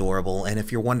absolutely adorable. And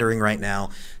if you're wondering right now,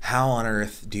 how on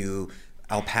earth do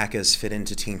alpacas fit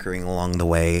into tinkering along the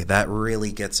way, that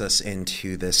really gets us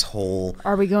into this whole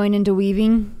Are we going into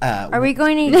weaving? Are we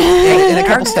going to? in a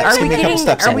couple steps. Are we in a couple getting?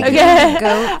 steps Are in. we Okay. getting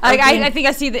goat? I think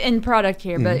I see the end product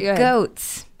here, but go ahead.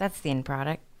 Goats. That's the end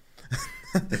product.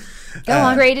 Go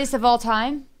on. Greatest of all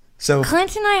time. So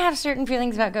Clint and I have certain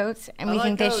feelings about goats, and we like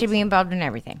think they goats. should be involved in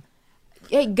everything.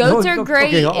 Hey, goats are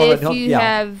great if you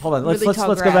have Hold on, let's really tall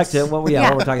go back grass. to what Yeah.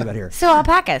 what we're talking about here. So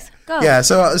alpacas, go. yeah,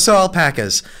 so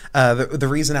alpacas. The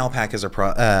reason alpacas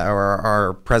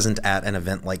are present at an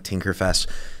event like Tinkerfest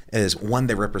is, one,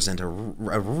 they represent a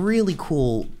really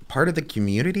cool part of the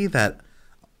community that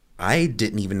I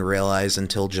didn't even realize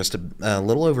until just a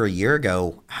little over a year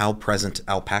ago how present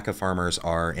alpaca farmers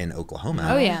are in Oklahoma.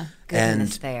 Oh, yeah.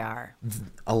 Goodness, And they are.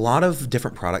 a lot of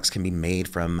different products can be made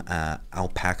from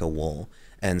alpaca wool.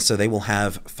 And so they will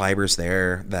have fibers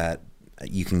there that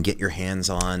you can get your hands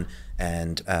on,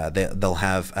 and they'll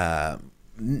have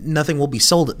nothing will be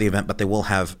sold at the event, but they will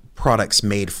have products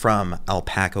made from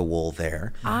alpaca wool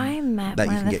there. I met that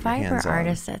you one of can the get your fiber hands on.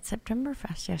 artists at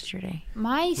Septemberfest yesterday.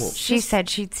 My She said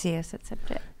she'd see us at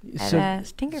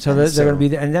Tinkerfest. So they're going to be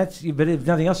there, and but if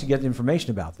nothing else, you get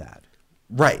information about that.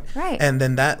 Right. Right. And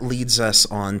then that leads us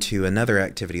on to another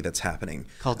activity that's happening.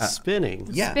 called spinning.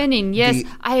 Yeah. spinning. Yes,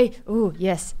 The-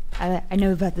 yes, I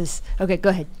know about this. Okay, go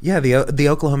ahead. Yeah, the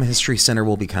Oklahoma History Center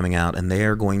will be coming out, and they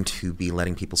are going to be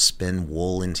letting people spin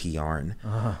wool into yarn.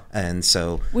 And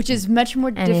so Which is much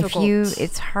more and difficult.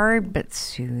 it's hard but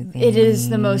soothing. It is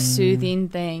the most soothing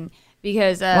thing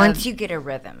because Once you get a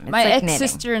rhythm. It's my like ex knitting.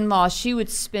 sister-in-law, she would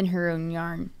spin her own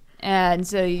yarn, and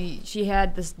so she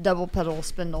had this double pedal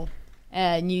spindle,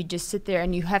 and you just sit there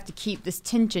and you have to keep this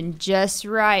tension just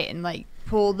right and like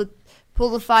pull the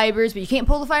fibers, but you can't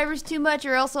pull the fibers too much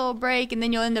or else it'll break, and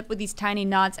then you'll end up with these tiny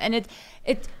knots. And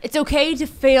it's okay to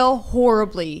fail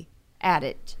horribly at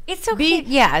it. It's okay.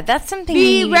 Yeah, that's something.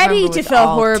 Be you need ready remember to with fail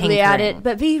all horribly at tinkering. it,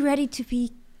 but be ready to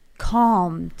be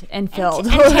calmed and failed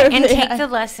and horribly take at the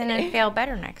it. lesson and fail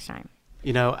better next time.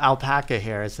 You know, alpaca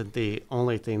hair isn't the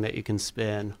only thing that you can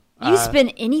spin. You spin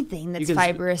anything that's can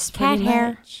fibrous, cat pretty hair.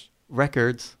 much.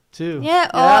 records too.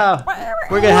 Yeah.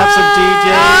 We're gonna have some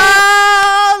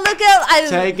Oh, look at DJ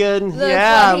taken. Look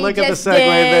Yeah, what he look at the just segue did.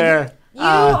 there. You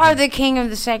are the king of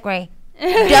the Segway.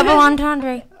 Double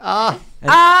entendre.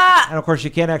 And of course, you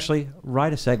can't actually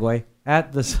ride a Segway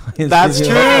at the Science That's true.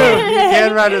 Museum. You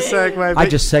can ride a segue. I but-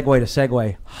 just segued to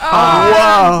Segway.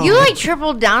 Whoa. You like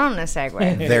tripled down on a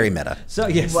Segway. very meta. So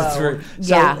yes, that's Whoa. right.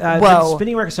 So, Yeah. the Whoa.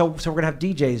 spinning record. So we're gonna have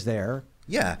DJs there.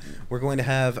 Yeah, we're going to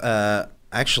have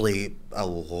actually a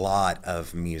lot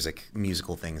of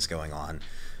musical things going on.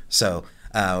 So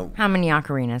How many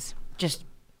ocarinas? Just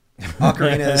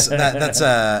ocarinas, that's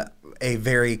a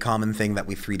very common thing that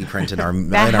we 3D print in our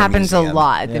that in our happens a museum.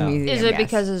 lot at the Yeah. museum. Is it yes.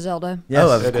 because of Zelda? Yes.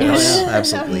 Oh, of It course, is.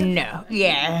 absolutely. No.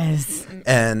 Yes.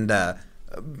 And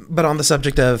but on the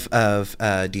subject of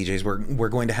DJs, we're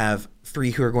going to have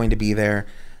 3 who are going to be there.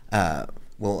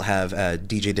 We'll have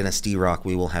DJ Dennis D Rock.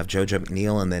 We will have JoJo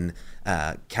McNeil, and then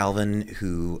Calvin,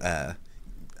 who I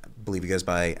believe he goes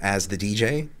by as the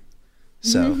DJ.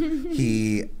 So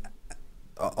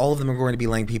all of them are going to be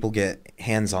letting people get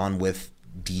hands on with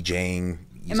DJing,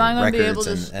 using Am I going to be able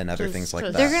records to and other things like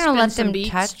that. They're going to Spin let some them beats?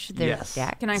 touch their Yes.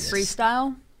 deck. Can I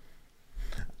freestyle?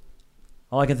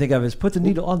 All I can think of is put the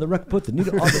needle on the record, put the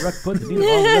needle on the record, put the needle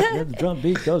on the record, and the drum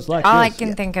beat goes like All I this.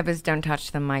 can think of is don't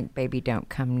touch the mic, baby, don't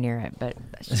come near it. But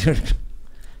that's just,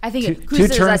 I think Two- it two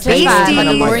cruises. I turns take taken back on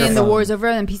a Mandalorian. The microphone. war's over.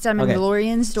 And peacetime Okay.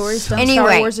 Mandalorian stories. Star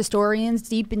Anyway. Wars historians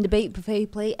deep in debate. Buffet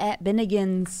play at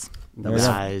Bennigan's. There we go.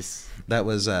 Nice. That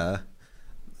was it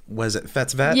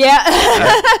Fetzvet? Yeah.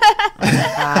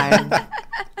 God.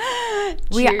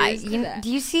 Cheers to that.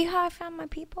 Do you see how I found my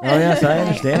people? Oh, yes, I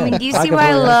understand. I mean, do you I see why I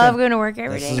completely love understand. going to work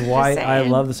every day? This is Just why I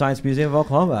saying. love the Science Museum of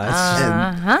Oklahoma.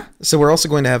 It's- So we're also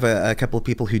going to have a couple of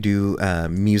people who do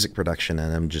music production,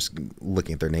 and I'm just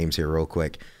looking at their names here real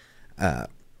quick.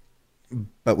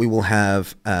 But we will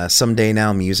have Someday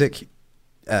Now Music,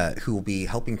 who will be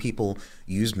helping people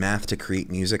use math to create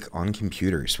music on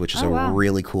computers, which is wow.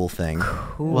 really cool thing.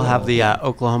 We'll have the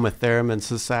Oklahoma Theremin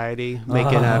Society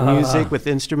making music with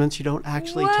instruments you don't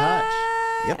actually touch.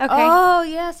 Okay. Oh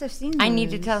yes, I've seen. I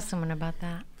need to those. tell someone about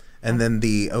that. And then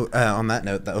on that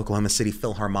note, the Oklahoma City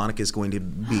Philharmonic is going to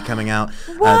be coming out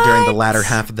during the latter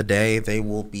half of the day. They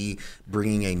will be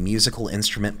bringing a musical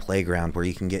instrument playground where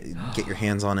you can get your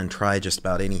hands on and try just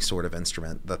about any sort of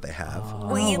instrument that they have.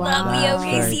 We love the That's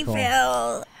OKC very cool.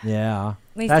 Phil. yeah. At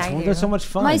least That's I do. that's so much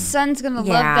fun. My son's gonna love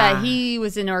Yeah. that. He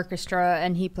was in orchestra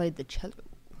and he played the cello.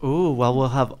 Ooh, well, we'll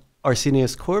have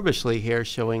Arsenius Corbishley here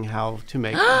showing how to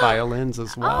make violins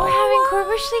as Oh, well. we're having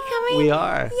Corbishley coming? We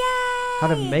are. Yay! How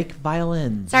to make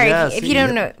violins. Sorry, Yes, if you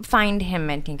don't know, find him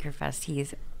at Tinkerfest.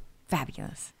 He's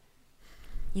fabulous.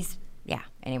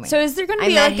 Anyway. So is there gonna I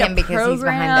be met like him a because he's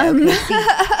program?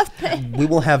 behind OKC. We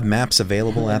will have maps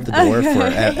available at the door for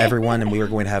everyone, and we are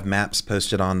going to have maps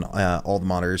posted on all the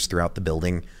monitors throughout the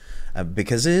building.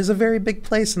 Because it is a very big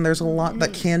place, and there's a lot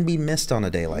that can be missed on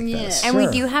a day like this. And we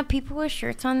Sure. do have people with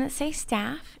shirts on that say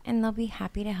staff, and they'll be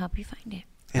happy to help you find it.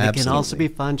 And it can also Absolutely.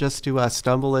 be fun just to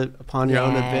stumble upon your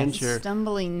own Yes. adventure.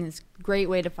 Stumbling is a great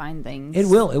way to find things. It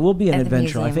will be an At the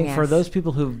adventure. I museum, think for yes. those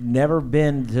people who've never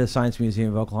been to the Science Museum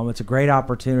of Oklahoma, it's a great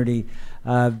opportunity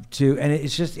and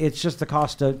it's just the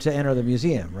cost to enter the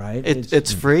museum, right?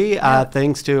 It's free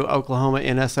thanks to Oklahoma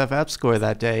NSF EPSCoR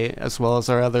that day, as well as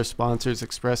our other sponsors,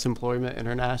 Express Employment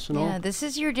International. Yeah, this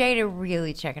is your day to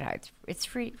really check it out. It's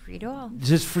free to all.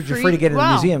 just free to get in the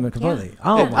Wow. museum completely.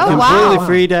 Oh, A my God. completely Wow.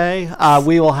 free day.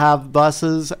 We will have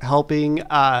buses helping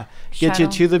get you Shuttle.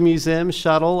 to the museum,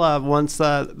 shuttle once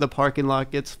the parking lot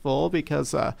gets full,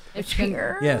 because It's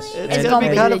gonna, Yes. it's And- going to be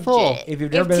and kind of full. legit. If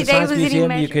you've never If been to the today Science was any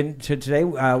Museum, you measure- can. Today,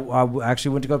 I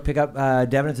actually went to go pick up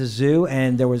Devin at the zoo,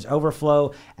 and there was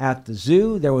overflow at the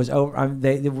zoo. There was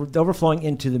they were overflowing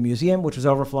into the museum, which was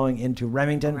overflowing into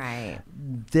Remington. Right.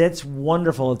 That's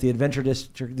wonderful. If the Adventure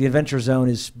District, the Adventure Zone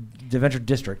is the Adventure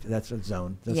District. That's a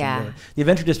zone. That's Yeah. a word. The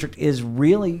Adventure District is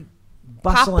really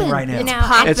bustling Poppin'. right now.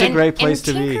 Now, It's a great place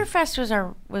to be. Tinkerfest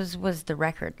was the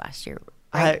record last year.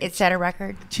 I- Right? It set a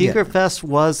record. Tinkerfest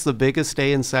was the biggest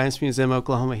day in Science Museum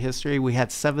Oklahoma history. We had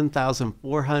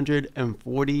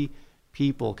 7,440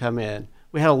 people come in.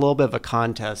 We had a little bit of a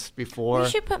contest before. We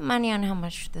should put money on how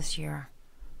much this year.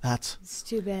 That's It's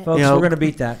too bad. Folks, You know, we're going to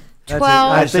beat that. That's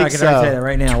 12 it. I I think can so. say that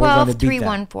right now. We're going to beat that.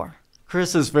 12,314.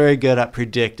 Chris is very good at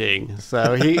predicting.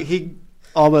 So he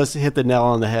almost hit the nail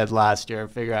on the head last year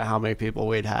and figure out how many people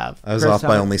we'd have. I was Chris, off how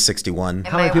by many- only 61.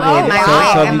 How many I- people? oh, are am I so,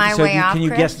 way- so am you- I so way you- off, can you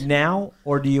Chris? guess now,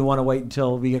 or do you want to wait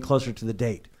until we get closer to the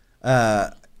date?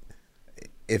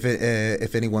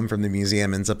 If anyone from the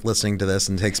museum ends up listening to this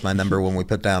and takes my number when we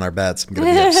put down our bets, I'm going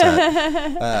to be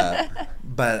upset.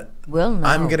 But We'll know.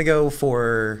 I'm going to go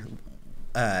for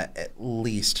at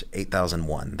least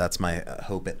 8,001. That's my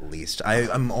hope at least.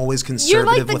 I'm always You're conservative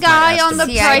like the with my guy on The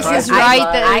estimates. See, I Price is dream- Right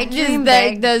I that, dream that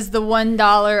big. does the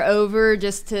 $1 over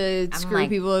just to screw like-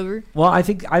 people over. Well, I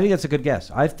think that's a good guess.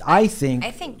 I think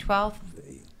I think 12.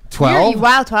 12.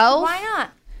 Wow, 12? Why not?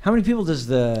 How many people does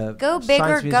the Go big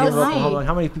Science or Museum go of Oklahoma? home.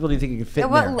 How many people do you think you could fit in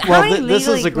What- there? How Well, many this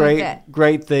is legally a can great fit?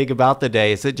 great thing about the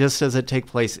day is it just doesn't take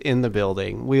place in the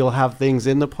building. We'll have things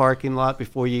in the parking lot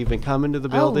before you even come into the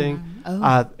building.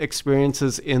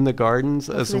 Experiences in the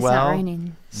gardens as Hopefully it's well. not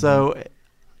raining. So,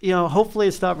 hopefully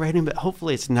it's not raining, but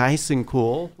hopefully it's nice and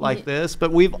cool like this.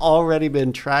 But we've already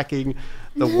been tracking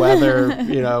the weather,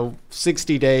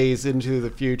 60 days into the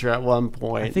future at one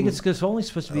point. I think it's only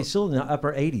supposed to be still in the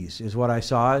upper 80s, is what I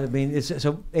saw. I mean, it's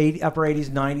so upper 80s,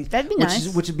 90s. That'd be which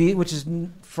nice. which is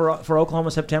for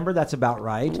Oklahoma September. That's about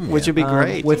right. Which would be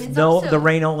great. With It's no also the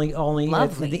rain only in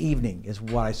lovely. the evening is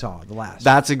what I saw the last.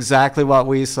 That's exactly what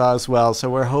we saw as well. So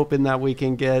we're hoping that we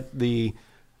can get the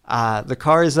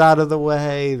cars out of the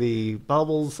way, the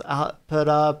bubbles put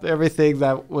up, everything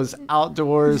that was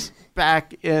outdoors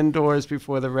back indoors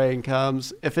before the rain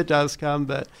comes, if it does come.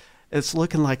 But it's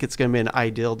looking like it's going to be an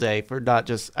ideal day for not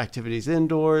just activities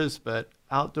indoors, but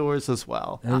outdoors as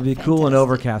well. It would be cool and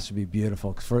overcast would be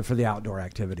beautiful for the outdoor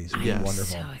activities. It would Yes. be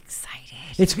wonderful. So excited.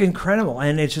 It's incredible,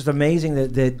 and it's just amazing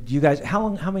that you guys. How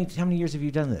many years have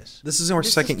you done this? This is our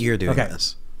second year doing Okay.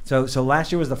 this. So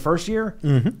last year was the first year,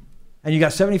 and you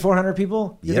got 7,400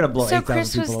 people. You're Yep. gonna blow So 8,000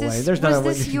 Chris, people away. There's no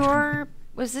way.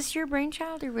 was this your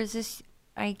brainchild or was this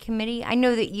a committee? I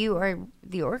know that you are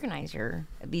the organizer.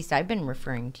 At least I've been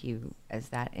referring to you as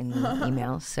that in the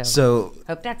emails. So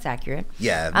hope that's accurate.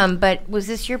 Yeah. But was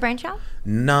this your brainchild?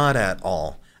 Not at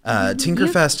all.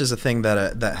 Tinkerfest is a thing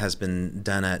that has been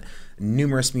done at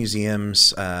numerous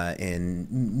museums in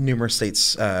numerous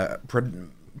states, for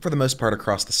the most part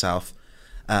across the South.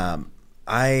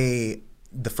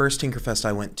 The first Tinkerfest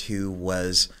I went to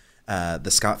was the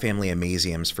Scott Family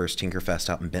Amazeum's first Tinkerfest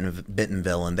out in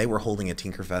Bentonville, and they were holding a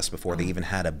Tinkerfest before they even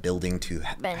had a building to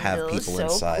have people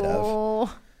inside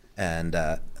of. And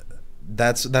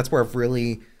that's where I've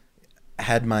really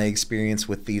had my experience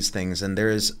with these things, and there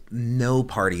is no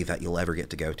party that you'll ever get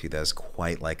to go to that's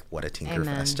quite like what a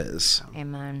Tinkerfest is.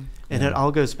 Amen. And it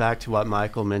all goes back to what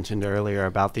Michael mentioned earlier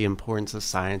about the importance of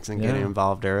science and getting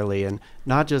involved early, and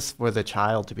not just for the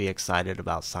child to be excited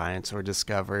about science or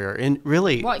discovery, or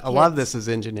really a lot of this is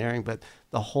engineering, but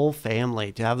the whole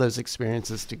family to have those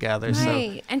experiences together.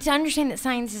 Right. So, And to understand that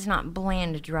science is not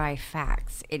bland, dry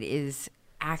facts. It is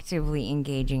actively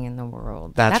engaging in the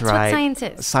world. That's right. What science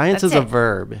is. Science That's is a it.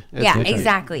 verb. Yeah,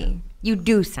 exactly. You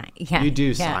do science. Yeah. You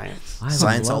do science.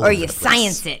 Science all Or over you the place.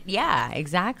 science it. Yeah,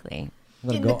 exactly.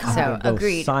 I'm gonna So, go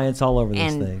agreed. science all over this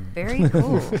And thing. very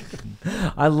cool.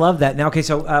 I love that. Now, okay,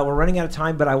 so we're running out of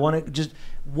time, but I want to just,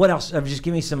 what else? Just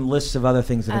give me some lists of other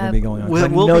things that are going to be going on. 'Cause I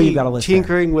We'll know be you've got a list there.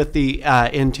 tinkering with the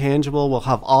intangible. We'll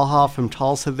have Alha from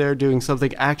Tulsa there doing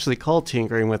something actually called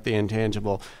Tinkering with the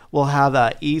Intangible. We'll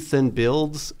have Ethan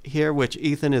Builds here, which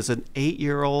Ethan is an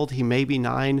 8-year-old. He may be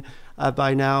 9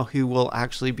 by now, who will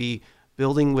actually be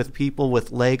building with people with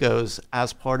Legos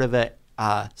as part of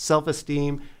a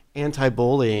self-esteem,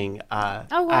 anti-bullying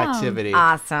activity.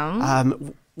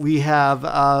 Awesome. We have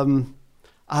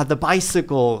the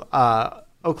bicycle,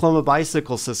 Oklahoma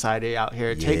Bicycle Society out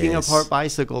here, taking Yes. apart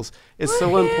bicycles. It's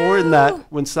so important that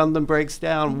when something breaks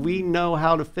down, we know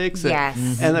how to fix it. Yes.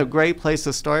 Mhm. And a great place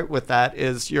to start with that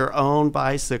is your own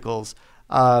bicycles.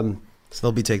 So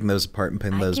they'll be taking those apart and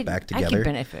putting those back I together. could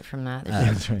benefit from that.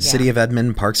 That's right. City of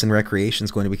Edmond Parks and Recreation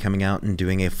is going to be coming out and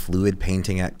doing a fluid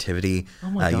painting activity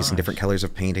using gosh. different colors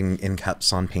of painting in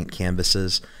cups on paint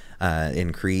canvases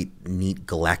and create neat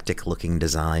galactic-looking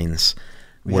designs.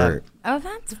 Where Oh,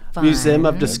 that's fun. Museum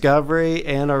of Discovery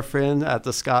and our friend at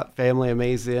the Scott Family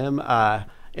Amazeum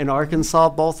in Arkansas,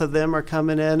 both of them are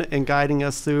coming in and guiding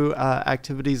us through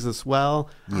activities as well.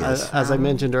 Yes. As I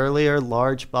mentioned earlier,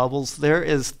 large bubbles. There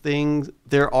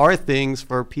are things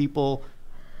for people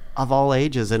of all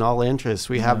ages and all interests.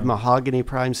 We have Mahogany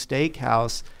Prime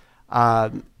Steakhouse.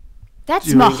 That's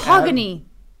doing mahogany.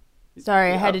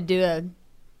 Sorry, I had to do a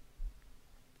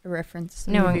reference.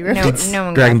 No one, movie no, reference. no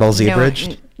one Dragon got- Ball Z no one-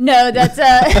 abridged? No, that's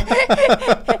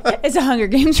it's a Hunger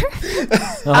Games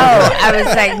reference. Oh, I was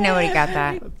like, nobody got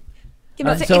that.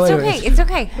 It's, so it's anyways. okay. It's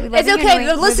okay. It's Living and okay. wait-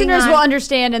 The listeners moving will on.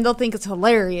 understand and they'll think it's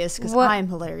hilarious because What- I'm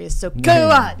hilarious. So go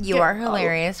on. You are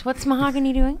hilarious. What's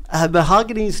Mahogany doing?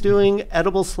 Mahogany's doing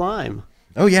edible slime.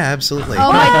 Oh yeah, absolutely.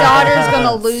 Oh, my daughter's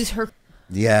gonna lose her.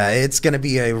 Yeah, it's going to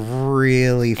be a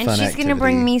really fun And she's activity. gonna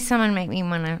bring me some and make me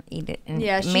want to eat it. And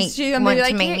Yeah, she's gonna be want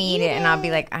like, to make "Here, me eat eat it, and I'll be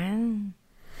it." like,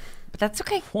 but that's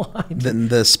okay.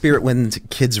 The Spirit Wind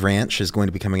Kids Ranch is going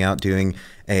to be coming out doing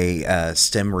a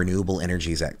STEM renewable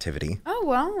energies activity. Oh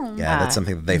wow. Yeah, that's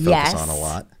something that they focus on a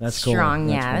lot. That's cool. Strong,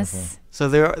 That's yes. wonderful. So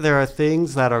there are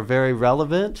things that are very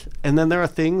relevant, and then there are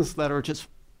things that are just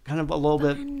kind of a little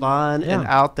bit fun and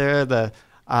out there.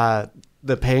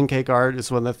 The pancake art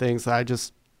is one of the things that I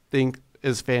just think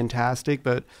is fantastic.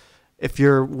 But if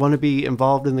you want to be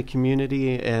involved in the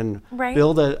community and Right.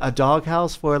 build a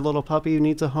doghouse for a little puppy who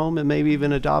needs a home, and maybe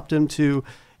even adopt him, to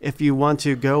if you want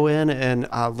to go in and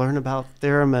learn about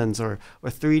theremins or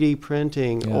 3D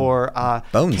printing or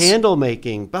Bones. candle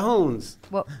making, bones.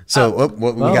 Well, So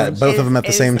we got both of them at the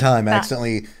Is- same time. that-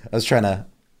 Accidentally, I was trying to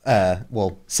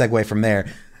segue from there.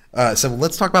 So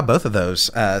let's talk about both of those.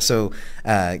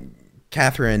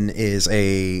 Catherine is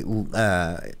a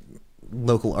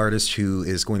local artist who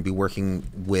is going to be working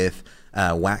with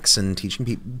wax and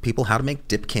teaching people how to make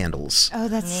dip candles. Oh,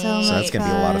 that's so much So that's going to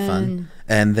be a lot of fun.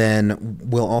 And then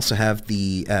we'll also have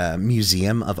the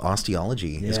Museum of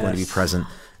Osteology is going to be Yes. present,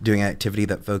 doing an activity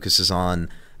that focuses on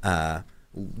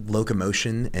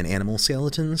locomotion and animal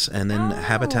skeletons, and then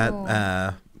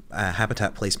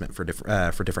habitat placement for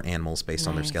different animals based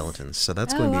on their skeletons. So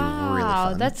that's going to be really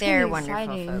fun. That's they're gonna be wonderful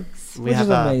exciting. folks. We Which have is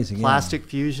amazing, yeah. plastic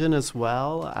fusion as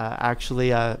well.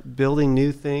 Actually, building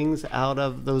new things out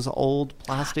of those old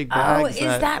plastic Oh, bags. is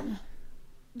that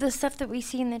the stuff that we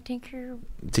see in the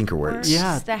Tinkerworks.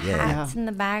 Yeah, the hats yeah. and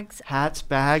the bags. Hats,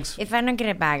 bags. If I don't get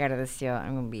a bag out of this deal,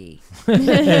 I'm gonna be.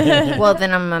 Well,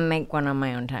 then I'm gonna make one on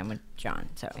my own time with John.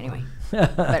 So anyway,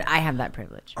 but I have that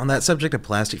privilege. On that subject of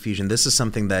plastic fusion, this is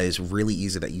something that is really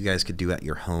easy that you guys could do at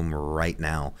your home right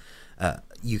now.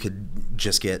 You could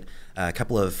just get a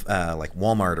couple of like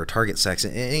Walmart or Target sacks,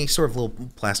 any sort of little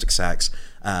plastic sacks,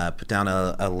 put down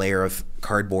a layer of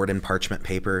cardboard and parchment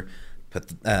paper,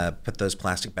 put those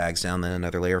plastic bags down, then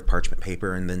another layer of parchment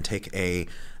paper, and then take a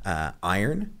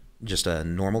iron, just a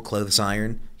normal clothes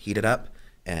iron, heat it up,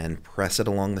 and press it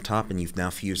along the top, and you've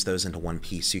now fused those into one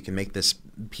piece. So you can make this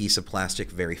piece of plastic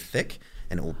very thick,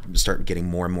 and it will start getting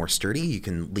more and more sturdy. You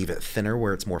can leave it thinner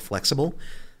where it's more flexible.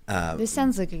 This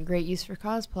sounds like a great use for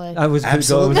cosplay. I was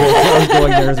Absolutely. I was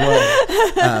going there as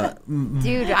well.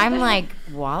 Dude, I'm like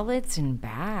wallets and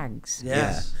bags.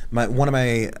 Yes. Yeah. One of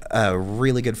my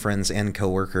really good friends and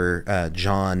coworker,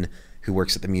 John, who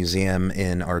works at the museum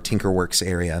in our Tinkerworks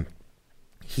area,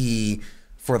 he,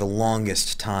 for the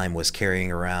longest time, was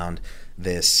carrying around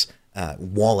this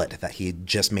wallet that he had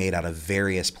just made out of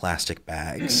various plastic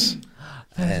bags.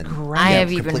 That's great. I have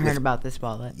complete even heard with- about this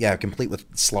wallet. Yeah, complete with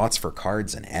slots for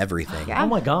cards and everything. Yeah. Oh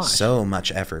my gosh. So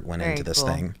much effort went Very into this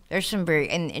cool. thing. There's some very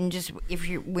and just if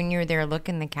you when you're there, look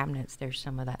in the cabinets. There's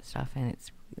some of that stuff, and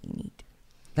it's really neat.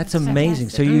 That's amazing.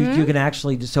 So you can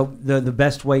actually so the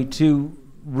best way to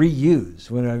reuse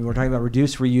when we're talking about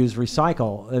reduce, reuse,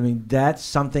 recycle. I mean that's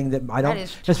something that I don't,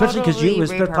 is especially because you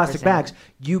totally with plastic repurposing. bags.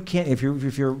 You can't if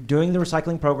you're doing the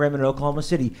recycling program in Oklahoma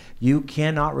City, you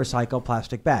cannot recycle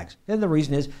plastic bags. And the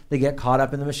reason is they get caught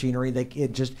up in the machinery.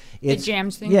 It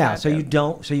jams things Yeah, up, so yeah.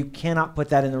 you cannot put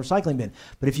that in the recycling bin.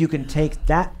 But if you can take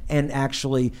that and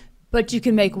actually But you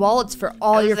can make wallets for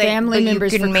all your family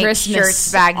members you can for make Christmas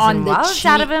shirts, bags, on and the wallets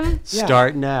cheap. out of them. Yeah.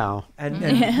 Start now. And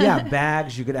yeah,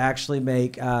 bags. You could actually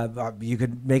make. You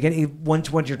could make any once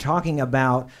you're talking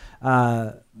about.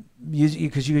 You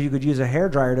could use a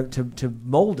hairdryer to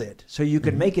mold it, so you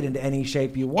could make it into any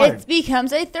shape you wanted. It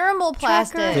becomes a thermal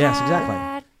plastic. Yes,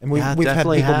 exactly. And we've had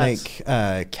definitely people has.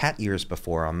 make cat ears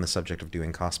before on the subject of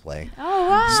doing cosplay. Oh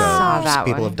wow! So Saw that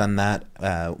people one. have done that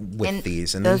with And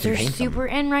these, and those you are can paint super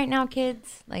them. in right now,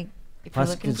 kids. Like if you're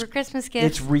looking for Christmas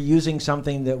gifts, It's reusing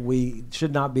something that we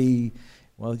should not be.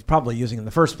 Well, probably using in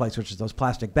the first place, which is those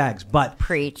plastic bags. But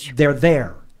preach. they're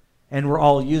there, and we're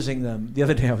all using them. The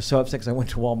other day, I was so upset because I went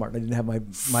to Walmart and I didn't have my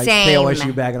Same.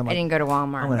 KOSU bag, and I'm I like, didn't go to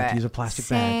Walmart. I'm gonna have to but use a plastic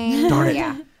same. bag. Darn it.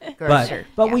 Yeah. But Grocer.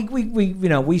 but Yeah. we do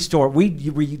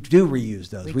reuse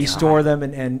those. We store them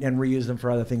and reuse them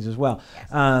for other things as well.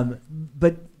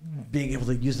 But being able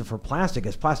to use them for plastic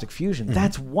as plastic fusion,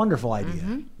 that's a wonderful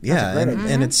idea. Yeah, great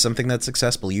and it's something that's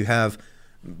accessible. You have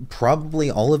probably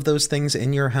all of those things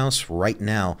in your house right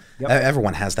now. Yep.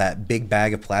 Everyone has that big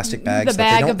bag of plastic bags. The that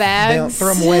bag they of don't, They don't bags.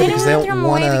 throw them away because they throw don't 'em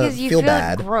want away to because you feel feel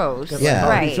bad. gross. Yeah. I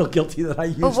Right. feel guilty that I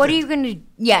used But what it. are you gonna?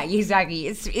 Yeah, exactly.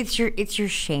 It's your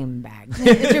shame bag.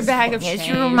 It's your bag of It's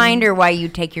shame. your reminder why you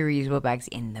take your reusable bags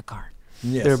in the car.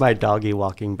 Yes. They're my doggy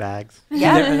walking bags.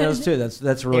 Yeah, and those too.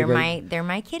 That's really great. They're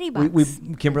my kitty box. We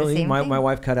The Kimberly, same my thing.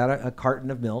 wife cut out a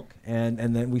carton of milk and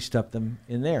then we stuffed them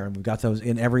in there, and we've got those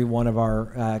in every one of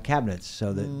our cabinets,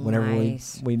 so that whenever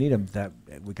Nice. we need them, that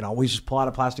we can always just pull out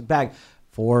a plastic bag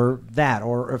for that,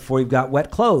 or if we've got wet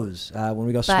clothes when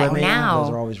we go But swimming. now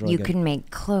Those are always really you good. can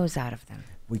make clothes out of them.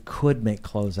 We could make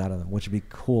clothes out of them, which would be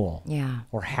cool. Yeah.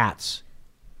 Or hats,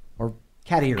 or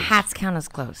cat ears. Hats count as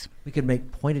clothes. We could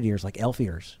make pointed ears like elf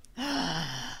ears.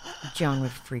 Joan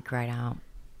would freak right out.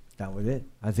 That would it.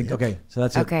 I think. Okay, so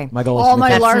that's Okay. it. My goal is All to my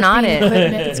make That's that- not LARPing it.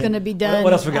 equipment is going to be done.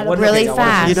 What else we got? out What of else we Really got?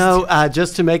 fast. You know,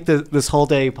 just to make this whole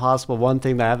day possible, one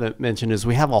thing that I haven't mentioned is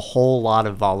we have a whole lot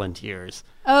of volunteers.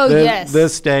 Oh, yes.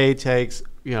 This day takes,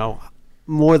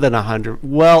 more than 100,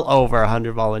 well over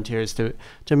 100 volunteers to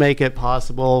make it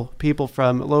possible. People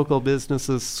from local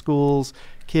businesses, schools,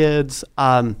 kids.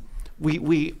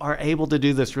 We are able to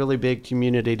do this really big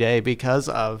community day because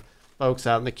of folks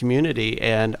out in the community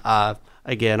and,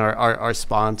 again, our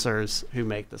sponsors who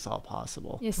make this all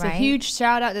possible. Yes, Right? a huge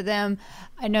shout out to them.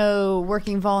 I know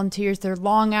working volunteers, they're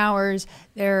long hours,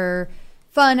 they're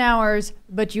fun hours,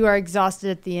 but you are exhausted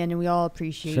at the end, and we all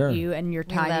appreciate Sure. you and your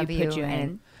We time love you put you and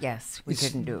in. yes, we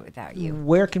couldn't do it without you.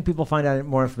 Where can people find out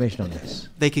more information on this?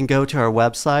 They can go to our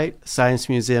website,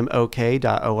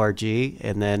 sciencemuseumok.org,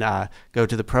 and then go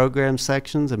to the program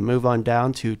sections and move on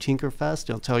down to Tinkerfest.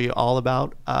 It'll tell you all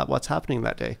about what's happening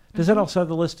that day. Does that also have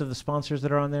the list of the sponsors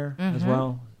that are on there as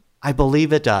well? I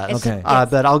believe it does. Okay.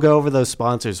 But I'll go over those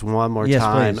sponsors one more Yes,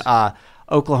 time. please.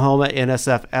 Oklahoma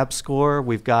NSF EPSCoR.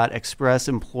 We've got Express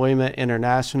Employment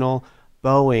International,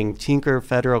 Boeing, Tinker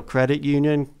Federal Credit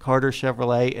Union, Carter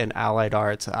Chevrolet, and Allied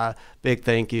Arts. Big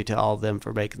thank you to all of them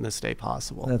for making this day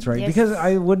possible. That's right. Yes. Because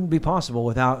it wouldn't be possible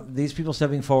without these people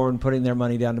stepping forward and putting their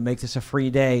money down to make this a free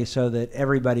day so that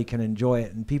everybody can enjoy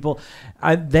it. And people,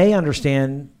 they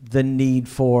understand the need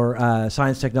for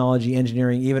science, technology,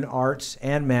 engineering, even arts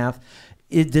and math.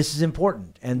 This is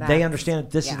important. And they understand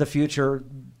that this is the future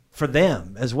for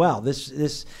them as well.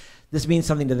 This means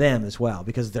something to them as well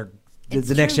because they're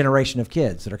the next generation of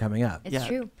kids that are coming up. It's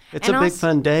true. It's And a big also-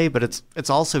 fun day, but it's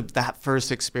also that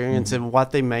first experience and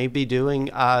what they may be doing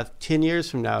 10 years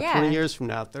from now, Yeah. 20 years from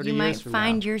now, 30 You years might from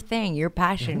find now. your thing, your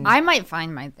passion. I might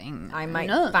find my thing. I might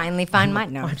don't know. finally find my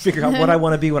no. I figure out what I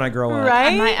want to be when I grow up.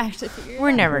 I might actually figure it We're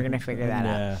out. never gonna figure that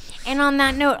Yeah. out. And on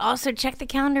that note, also check the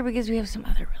calendar because we have some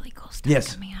other really cool stuff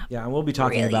Yes. coming up. Yeah, and we'll be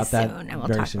talking really about that soon, and we'll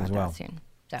very talk soon about as well. that soon.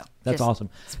 So That's just awesome.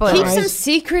 Spoilers. Keep some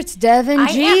secrets, Devin. I'm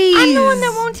Jeez. the one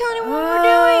that won't tell anyone what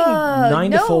we're doing.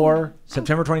 9 to no. 4,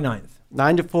 September 29th.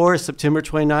 9 to 4, September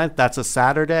 29th. That's a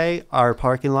Saturday. Our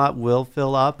parking lot will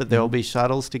fill up, but there will be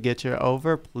shuttles to get you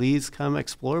over. Please come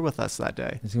explore with us that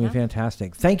day. It's going to be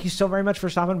fantastic. Thank you so very much for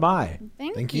stopping by.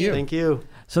 Thank you. Thank you.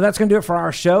 So that's going to do it for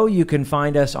our show. You can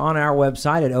find us on our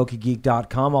website at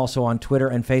okiegeek.com, also on Twitter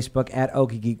and Facebook at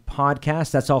Okiegeek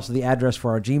Podcast. That's also the address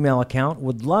for our Gmail account.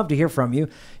 Would love to hear from you.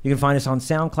 You can find us on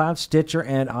SoundCloud, Stitcher,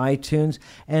 and iTunes.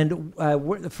 And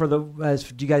for the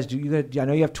do you guys I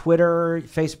know you have Twitter,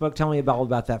 Facebook. Tell me all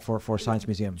about that for Science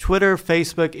Museum. Twitter,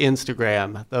 Facebook,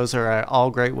 Instagram. Those are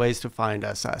all great ways to find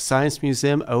us. Science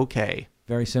Museum, OK.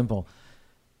 Very simple.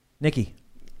 Nikki.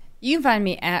 You can find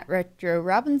me at Retro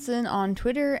Robinson on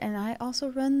Twitter, and I also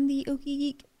run the Okie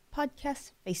Geek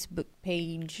Podcast Facebook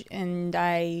page, and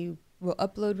I will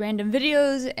upload random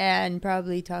videos and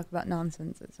probably talk about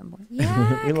nonsense at some point.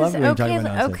 Yeah, We love 'cause when you talk about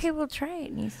nonsense. okay, we'll try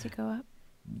it. Needs to go up.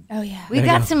 Oh yeah. We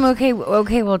got some okay,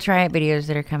 we'll try it videos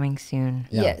that are coming soon.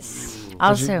 Yeah. Yes.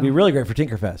 Also, It'd be really great for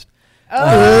Tinkerfest.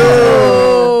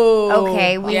 Oh.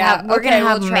 okay, we're gonna okay,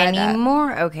 have we'll try many that.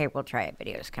 more. Okay, we'll try it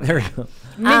videos coming. There up.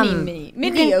 you go.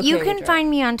 Mini. You okay, can we'll try. find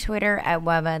me on Twitter at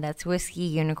Weva. That's Whiskey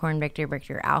Unicorn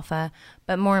Victor Alpha.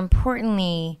 But more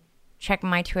importantly, check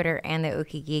my Twitter and the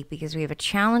Okie Geek because we have a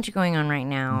challenge going on right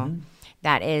now.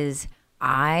 That is,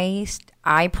 I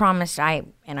promised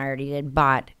and I already did,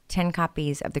 bought 10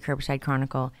 copies of the Curbside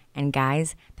Chronicle. And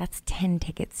guys, that's 10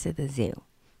 tickets to the zoo.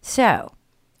 So,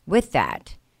 with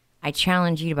that, I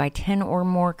challenge you to buy 10 or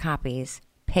more copies.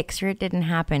 Picture it didn't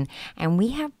happen. And we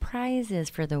have prizes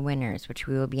for the winners, which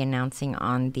we will be announcing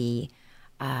on the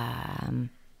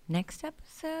next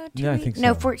episode. Yeah, I think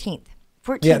No, so. 14th.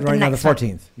 14th. Yeah, right now the next one.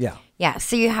 14th. Yeah. Yeah,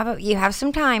 so you have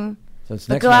some time. So it's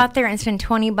But next go month. out there and spend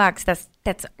 $20.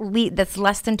 That's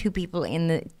less than 2 people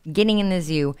getting in the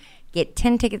zoo. Get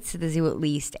 10 tickets to the zoo at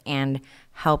least, and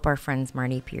help our friends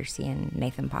Marty Piercy and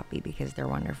Nathan Poppy because they're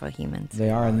wonderful humans. They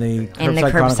are, and the And the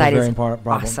Curbside Chronicle Curbside is very is important.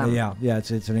 awesome. Yeah,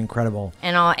 it's an incredible.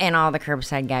 And all the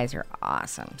Curbside guys are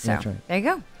awesome. So That's right. there you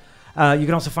go. You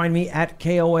can also find me at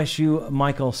KOSU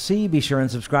Michael C. Be sure and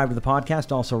subscribe to the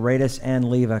podcast. Also rate us and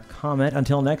leave a comment.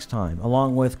 Until next time,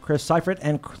 along with Chris Seifert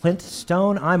and Clint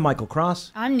Stone, I'm Michael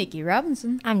Cross, I'm Nikki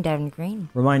Robinson. I'm Devin Green.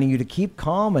 reminding you to keep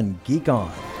calm and geek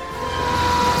on.